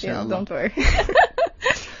on, yeah, inshallah. don't worry.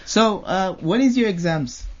 So, when is your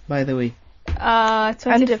exams, by the way?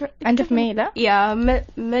 End of May, la? Yeah,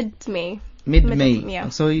 mid-May. Mid-May. Yeah,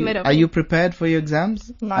 So, mid of are May. you prepared for your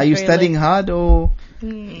exams? Not Are you really. studying hard or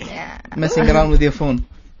Yeah. messing around with your phone?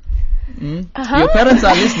 Uh-huh. Your parents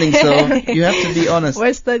are listening, so you have to be honest.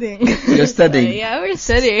 We're studying. You're studying. Yeah, we're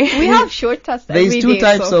studying. We have short tests There's every two day,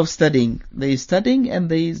 types so- of studying. There is studying and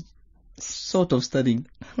there is sort of studying.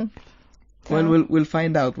 Well, we'll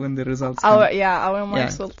find out when the results come. Our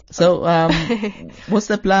marks will. So, what's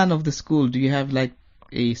the plan of the school? Do you have like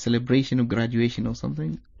a celebration of graduation or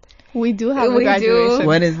something? We do have a We do. graduation.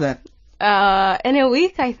 When is that? In a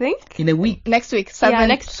week, I think. In a week. Next week, 7. Yeah,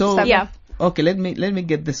 next. So- yeah. Okay, let me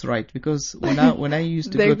get this right, because when I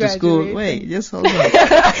used to They're go to school, graduating. wait, just hold on.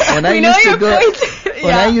 When I We know used to your go, point.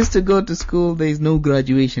 when I used to go to school, there is no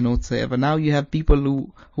graduation whatsoever. Now you have people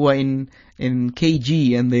who are in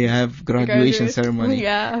KG and they have graduation Graduate. ceremony.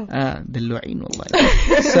 Yeah. دلوعين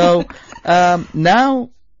والله. So now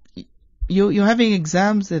you're having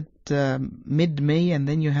exams at mid-May, and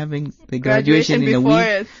then you're having the graduation in a before week.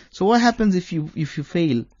 it. So what happens if you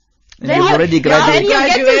fail? And Then you've you- already Then graduated. you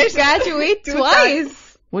get to Graduation. graduate Two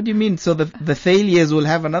twice. What do you mean? So the failures will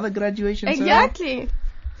have another graduation ceremony? Exactly.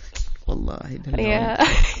 Wallahi, دلوعين. Yeah.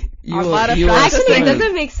 You A lot are- of you are practice. Actually, it spoiled.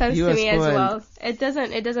 doesn't make sense You to are me as spoiled. well.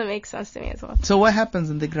 It doesn't make sense to me as well. So what happens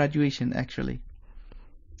in the graduation actually?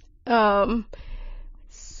 Um.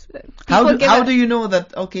 How people do you know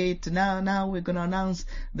that? Okay, now we're gonna announce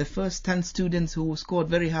the first 10 students who scored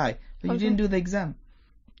very high, but you Okay. didn't do the exam,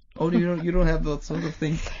 or you don't have that sort of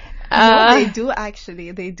thing. No, they do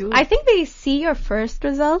actually. They do. I think they see your first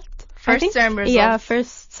result. I First think- term Yeah, results.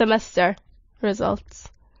 first semester results.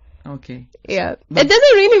 Okay. Yeah. But- It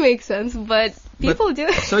doesn't really make sense, but people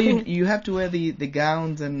do. So you have to wear the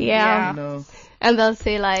gowns and Yeah. you know. And they'll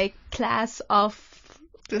say like class of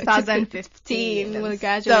 2015 will and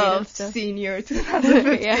graduate and stuff, stuff. senior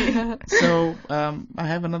 2015. Yeah. So I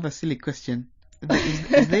have another silly question.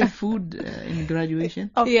 Is there food in graduation?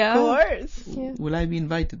 Of Yeah. course. Yeah. Will I be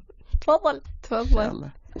invited? تفضل.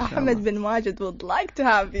 Inshallah. Ahmed bin Majid would like to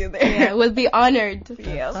have you there. Yeah, we'll be honored.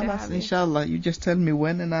 Yes. Khalas, inshallah. You just tell me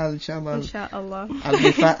when, and inshallah Inshallah.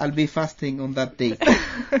 I'll be fasting on that day.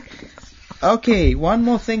 Okay, one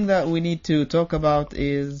more thing that we need to talk about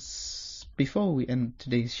is, before we end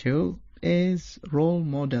today's show, is role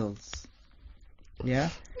models. Yeah?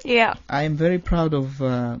 Yeah. I am very proud of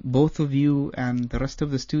both of you and the rest of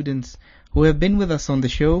the students who have been with us on the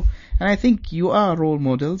show. And I think you are role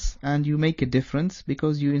models and you make a difference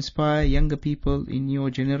because you inspire younger people in your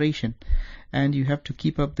generation. And you have to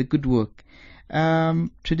keep up the good work.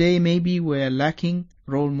 Today maybe we're lacking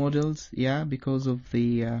role models, yeah, because of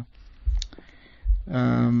the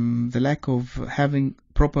lack of having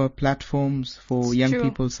proper platforms for It's young true.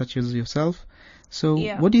 people such as yourself. So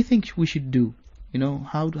Yeah. what do you think we should do? You know,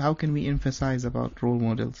 how can we emphasize about role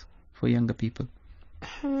models for younger people?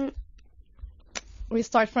 We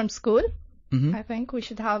start from school. Hmm. I think we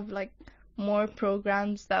should have like more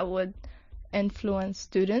programs that would influence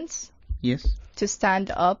students Yes. to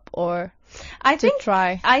stand up or I to think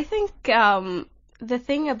try. the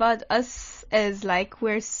thing about us is like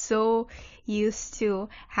we're so used to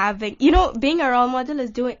having, you know, being a role model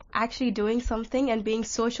is actually doing something and being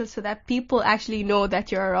social so that people actually know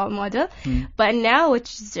that you're a role model. But now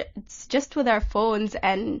it's just with our phones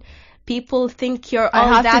and people think you're all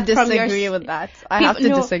I have that to from your disagree with that. I have to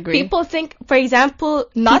no, disagree. People think, for example,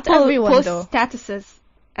 Not people everyone, post though. statuses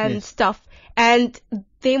and Yes. stuff, and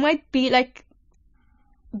they might be like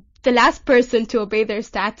the last person to obey their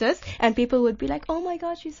status, and people would be like, oh my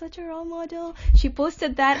god, she's such a role model, she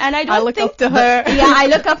posted that, and I don't look think up to her. Yeah, I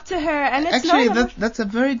look up to her, and it's Actually, not that's a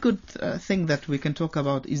very good thing that we can talk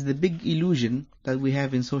about, is the big illusion that we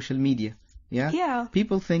have in social media. Yeah.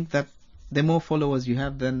 People think that the more followers you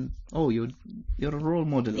have, then you're a role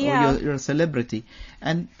model, Yeah. or you're a celebrity,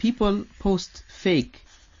 and people post fake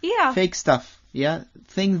stuff.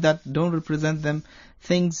 Things that don't represent them,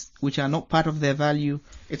 things which are not part of their value.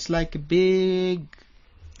 It's like a big.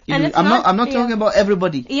 And it's I'm not- not talking about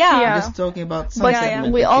everybody. Yeah. I'm just talking about some But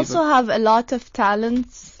segment we of also people. have a lot of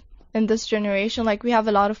talents in this generation. Like we have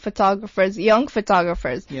a lot of photographers, young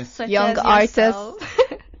photographers, Yes. Such young as artists. yourself.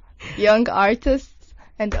 young artists,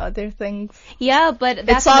 and other things. Yeah, but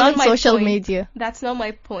that's It's all not on my social point. media. That's not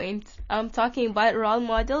my point. I'm talking about role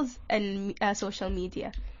models and social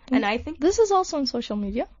media. And I think This is also on social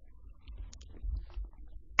media.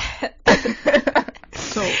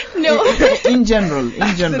 So No. in general,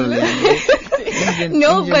 in general.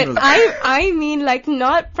 no, but I mean like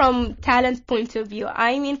not from talent point of view.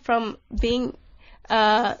 I mean from being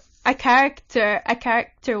a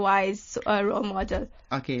character-wise role model.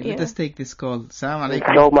 Okay, Yeah. let us take this call. Assalamu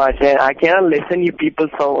alaikum. So much, and I cannot listen you people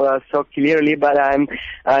so clearly, but I'm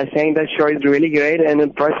saying that show is really great, and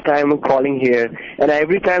the first time I'm calling here, and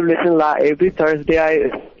every time every Thursday I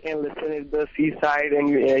can listen at the seaside, and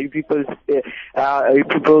you people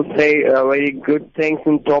say very good things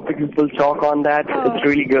and topic. People talk on that. It's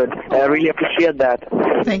really good. I really appreciate that.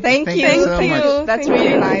 Thank you so Thank much. you. That's Thank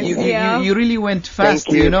really you. nice. You really went fast,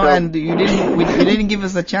 Thank you. and you didn't we didn't give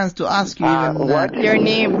us a chance to ask you even what? Your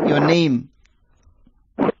name. your name.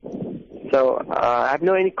 So I have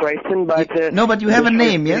no any question, but No, but you have a the show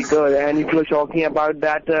name, is pretty yes? Good. And if you're talking about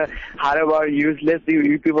that, how about useless?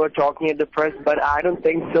 You people are talking at the first, but I don't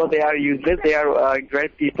think so. They are useless. They are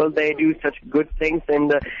great people. They do such good things and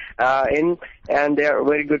they are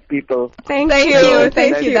very good people. Thank Thank you. you. Thank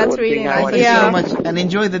Thank you. you. That's really Thank nice. Thank you Yeah. so much, and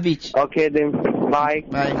enjoy the beach. Okay then, bye.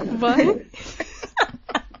 Bye. Bye.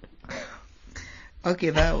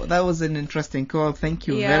 Okay, that was an interesting call. Thank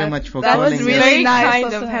you Yeah, very much for that was calling. really us. Very nice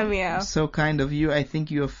kind of of him. him, yeah. So kind of you. I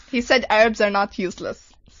think you have. He said Arabs are not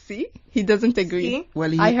useless. See? He doesn't agree. See?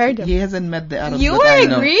 Well, I heard him. he hasn't met the Arabs. You that were I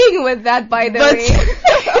know. agreeing with that, by the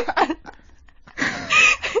But- way.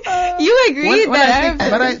 You agreed Well,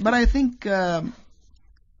 that but I think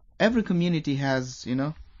every community has,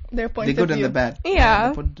 Their point the of good view. and the bad.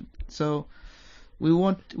 Yeah. So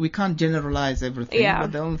we can't generalize everything. Yeah.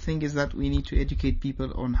 But the only thing is that we need to educate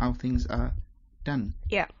people on how things are done.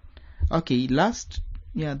 Yeah. Okay.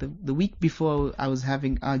 The week before I was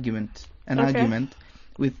having an Okay. argument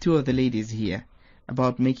with two of the ladies here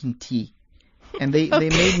about making tea, and they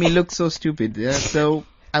made me look so stupid. Yeah? So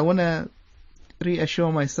I wanna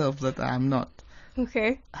reassure myself that I'm not.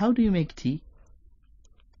 Okay. How do you make tea?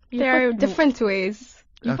 There are different ways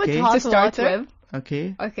You put Okay. hot to start water. with.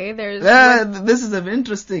 Okay. Okay, there's This is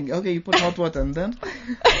interesting. Okay, you put hot water and then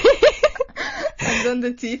And then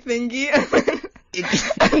the tea thingy.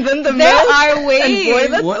 and then the there milk. are And ways.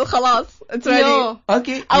 boil it. What? خلاص. It's ready. No.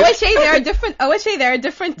 okay. I would say there are different. I would say there are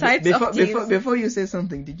different types of teas. Before you say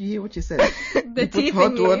something, did you hear what you said? The You tea put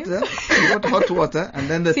hot thingy. water. You put hot water and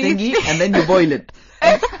then the Tea thingy and then you boil it.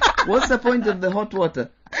 What's the point of the hot water?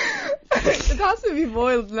 It has to be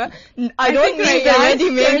boiled. No? I I don't think mean the Rayyan's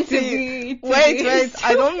ready-made turn to tea. be- to Wait. be-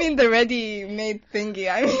 I don't mean the ready-made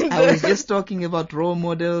thingy. I mean I was the... just talking about role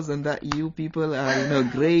models and that you people are,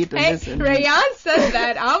 great and Hey, this and Rayyan said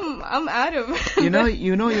that. I'm out of.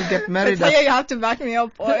 you'll get married Tell after, you have to back me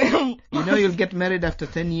up. you'll get married after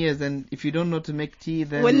 10 years, and if you don't know to make tea,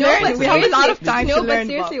 then Well, No, learn. but We have a lot of time no, to but learn.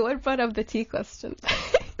 seriously, Bob. what brought up the tea question?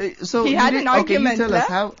 So He you had did- an okay, argument, you tell us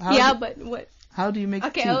huh? how But what? how do you make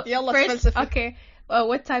Okay, tea? Yalla, first, specific. okay.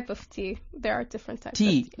 What type of tea? There are different types.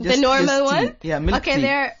 Tea. Of tea. Just- The normal just tea. one. Yeah, milk Okay, tea.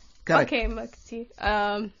 there. Correct. Okay, milk tea.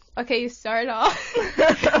 Okay, you start off.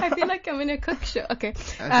 I feel like I'm in a cook show. Okay.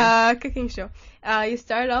 Cooking show. You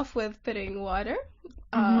start off with putting water.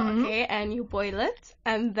 Okay, and you boil it,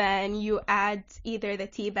 and then you add either the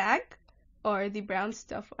tea bag or the brown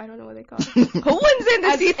stuff. I don't know what they call it. Who wins in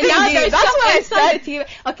the tea Yeah, thingy? there's That's stuff what I inside said. the tea.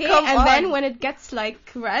 Okay, Come and then on. when it gets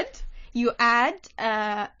like red, you add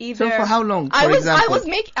either. So for how long? For I was example,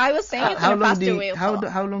 saying it how in a long faster do way. you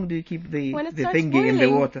how long do you keep the When it the starts thingy in the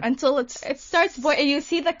boiling. water? Until it's It starts boiling. You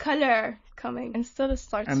see the color coming. until it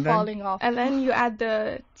starts And then- falling off. And then you add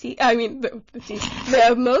the tea. I mean, the tea.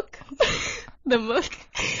 The milk. The milk.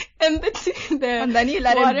 And the tea. And then you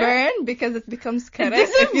let water. it burn because it becomes correct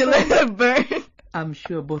doesn't if you let it burn. I'm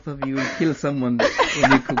sure both of you will kill someone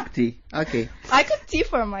when you cook tea. Okay. I cook tea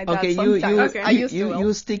for my dad Okay, sometimes. I used to.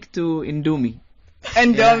 you stick to Indomie.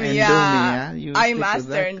 Indomie, Yeah, yeah. You I stick to master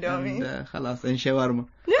that Indomie. And, khalas, and shawarma.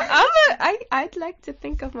 No, I'd like to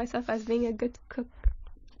think of myself as being a good cook.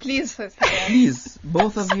 Please, Fathiya. Please,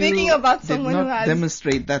 both of Speaking you about did someone not who has-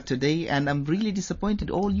 demonstrate that today, and I'm really disappointed.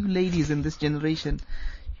 All you ladies in this generation,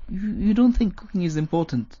 you don't think cooking is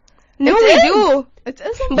important. No, It we is. do. It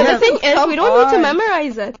isn't. But the thing is, Come we don't need to on.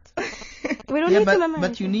 memorize it. We don't need to memorize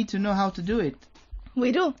but you it. need to know how to do it.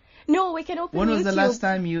 We do. No, we can open When was YouTube. the last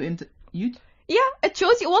time you Yeah, it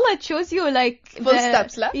shows you. Well, it shows you like Full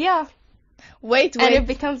steps, la? Yeah, Wait. and it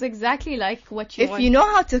becomes exactly like what you If want. you know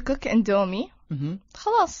how to cook Indomie, Mhm.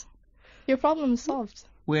 خلاص, your problem is solved.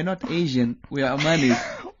 We're not Asian. We are Omanis.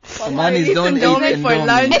 Wallahi, Omanis eat don't eat Indomie for Indomie.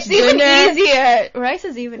 lunch. It's even dinner. easier. Rice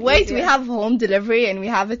is even Wait, easier. we have home delivery and we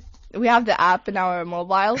have it. We have the app in our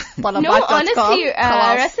mobile. No, طلبات.com. honestly,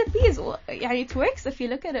 خلاص. recipes. يعني it works if you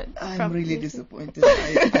look at it. I'm from really YouTube. disappointed.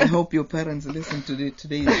 I hope your parents listen to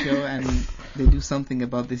today's show and they do something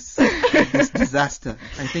about this disaster.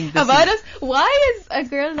 I think this About is, us, why is a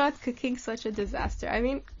girl not cooking such a disaster? I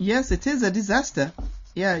mean, yes, it is a disaster.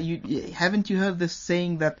 Yeah, haven't you heard this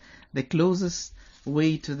saying that the closest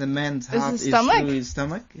way to the man's Is heart his is stomach? through his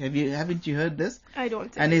stomach? Haven't you heard this? I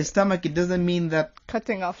don't. And his stomach, it doesn't mean that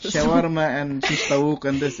Cutting off the shawarma and shish tawuk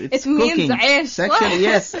and this. It's It means cooking. عيش. It's actually,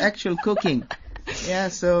 yes, actual cooking. Yeah,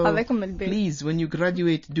 so عليكم البيت. please, when you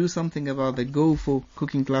graduate, do something about it. Go for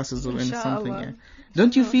cooking classes or Inshallah. something. Yeah.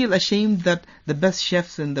 Don't you feel ashamed that the best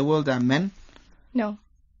chefs in the world are men? No.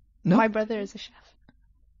 No? My brother is a chef.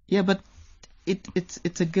 Yeah, but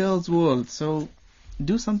it's a girl's world, so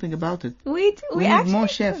do something about it. We We need actually more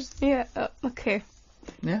chefs. Yeah. Okay.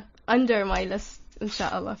 Yeah. Under my list,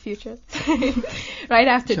 inshallah, future. Right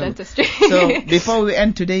after Inshallah. dentistry. So before we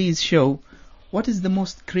end today's show, what is the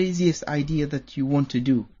most craziest idea that you want to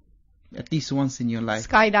do, at least once in your life?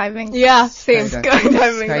 Skydiving. yeah, same.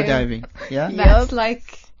 Skydiving. Skydiving. Yeah. That's like.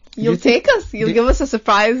 You'll You think- take us. You'll do- give us a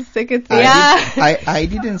surprise ticket. I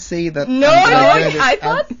didn't say that. No, I'm gonna no, get it. I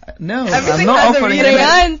thought No, I'm everything not has a offering reason. it.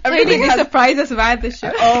 Ryan, Everything please has- surprise us by the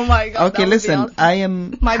show. Oh my god. Okay, that would be listen. awesome. I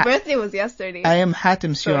am. My birthday was yesterday. I am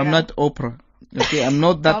Hatem Sure. I'm yeah. not Oprah. Okay, I'm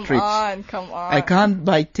not that rich. Come on. I can't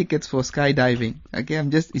buy tickets for skydiving. Okay,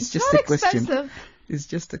 it's just Not a question. expensive. It's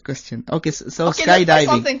just a question. Okay, so Okay, let's try skydiving.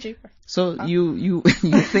 something cheaper. So you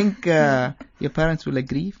think your parents will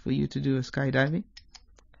agree for you to do a skydiving?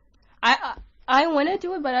 I want to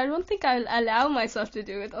do it, but I don't think I'll allow myself to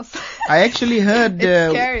do it also. I actually heard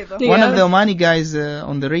It's scary though. one Yeah. of the Omani guys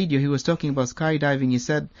on the radio. He was talking about skydiving. He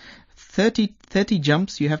said 30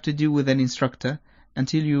 jumps you have to do with an instructor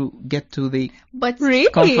until you get to the But Really?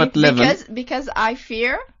 comfort level. because I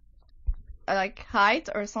fear like height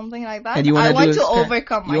or something like that. And you wanna I want do to a sky-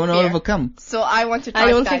 overcome my You want to fear. overcome. So I want to try I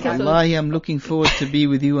don't think skydiving. it's Wallahi, I'm looking forward to be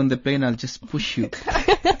with you on the plane. I'll just push you,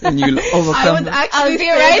 and you'll overcome. I would actually I'll be stay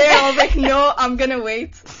right there. there. I was like, no, I'm gonna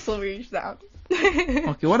wait till we reach down.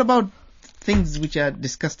 Okay, what about things which are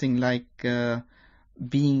disgusting, like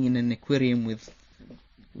being in an aquarium with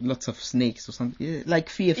lots of snakes or something, yeah, like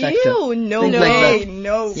Fear Factor? Ew, no Things way, like that.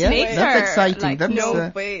 no Yeah, way. that's are, exciting. like, That's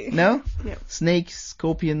no way. no? No. Snakes,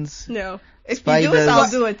 scorpions, No. If you do it, I'll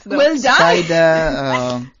spiders. do it. Though. We'll die.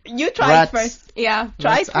 spider. You try rats. it first. Yeah.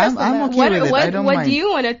 Try it first. I'm and then- okay What with it. I don't what mind. do you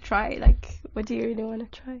want to try? Like, what do you really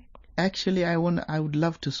want to try? Actually, I would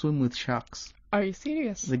love to swim with sharks. Are you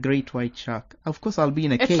serious? The great white shark. Of course, I'll be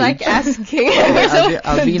in a It's cage. like asking.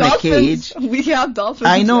 I'll be in a cage. We have dolphins.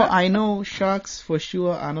 I know sharks for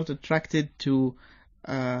sure are not attracted to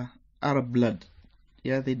Arab blood.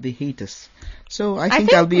 Yeah, they hate us. So I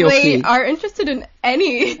think I'll be okay. we are interested in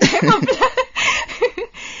any type of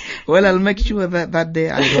Well, I'll make sure that day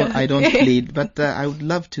I don't bleed. But I would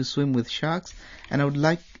love to swim with sharks, and I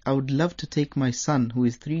would love to take my son, who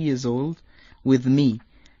is 3 years old, with me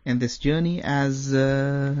in this journey. As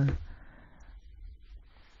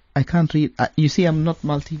I can't read. You see, I'm not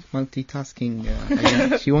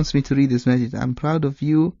multitasking. She wants me to read this message. I'm proud of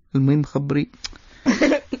you. المهم خبري.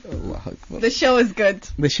 Allah Akbar. The show is good.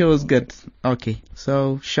 The show is good. Okay,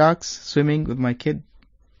 so sharks, swimming with my kid.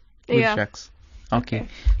 With Yeah. sharks. Okay.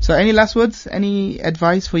 So any last words? Any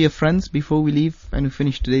advice for your friends before we leave and we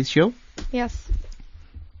finish today's show? Yes.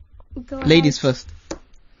 Go Ladies ahead. first.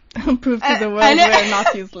 Prove to the world I know. we're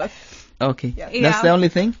not useless. Okay. Yeah. That's the only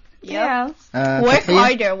thing? Yeah. Work Fathiya?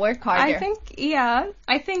 harder. Work harder.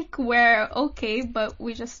 I think we're okay, but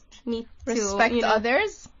we just need Respect to,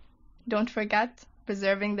 others. Don't forget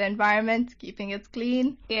preserving the environment, keeping it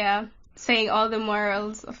clean. Yeah. saying all the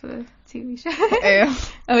morals of a TV show. Yeah.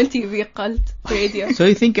 On TV called radio. So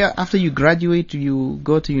you think after you graduate, you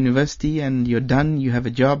go to university and you're done, you have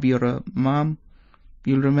a job, you're a mom,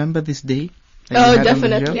 you'll remember this day? that you Oh, had on the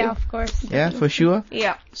definitely. job? Yeah, of course. Yeah, for sure.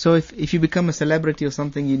 Yeah. So if you become a celebrity or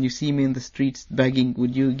something and you see me in the streets begging,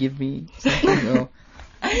 would you give me something?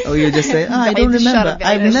 or you just say, I don't remember.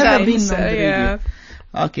 I've never been on the radio.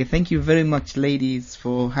 Okay, thank you very much, ladies,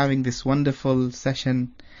 for having this wonderful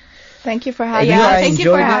session. Thank you for I having do, Yeah, I thank you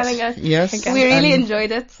for enjoyed it. having us. Yes. We really and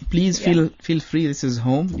enjoyed it. Please feel free. This is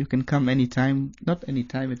home. You can come anytime. Not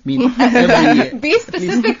anytime. It means every year. Be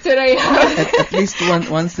specific to Raya. At least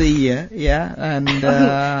once a year. Yeah. And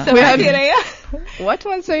So We happy, have- Raya. What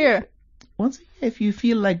once a year? once a year, if you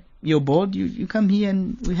feel like you're bored, you come here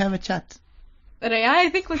and we have a chat. Raya, I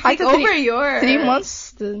think we'll حتى take over your 3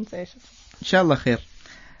 months. Didn't say. Inshallah khair.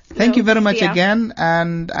 Thank you very much Yeah. again,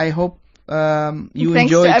 and I hope you Thanks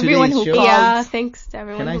enjoyed to everyone today's who show. called. Yeah, thanks to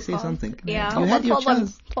everyone Can I who say called. something? Yeah. You had your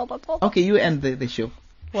chance. Okay. Okay, you end the show.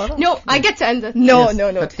 No, I get to end it. No, Yes,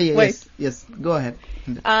 no. Fathiya, Wait. yes, go ahead.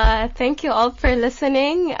 Thank you all for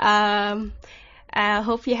listening. I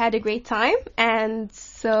hope you had a great time. And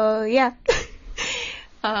so, yeah.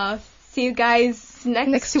 See you guys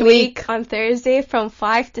next week on Thursday from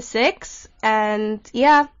 5 to 6. And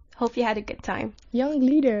yeah, hope you had a good time. Young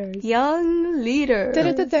leaders. Young leader.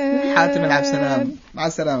 Da-da-da-da. حاتم العب سلام مع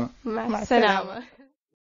السلامة. مع السلامة.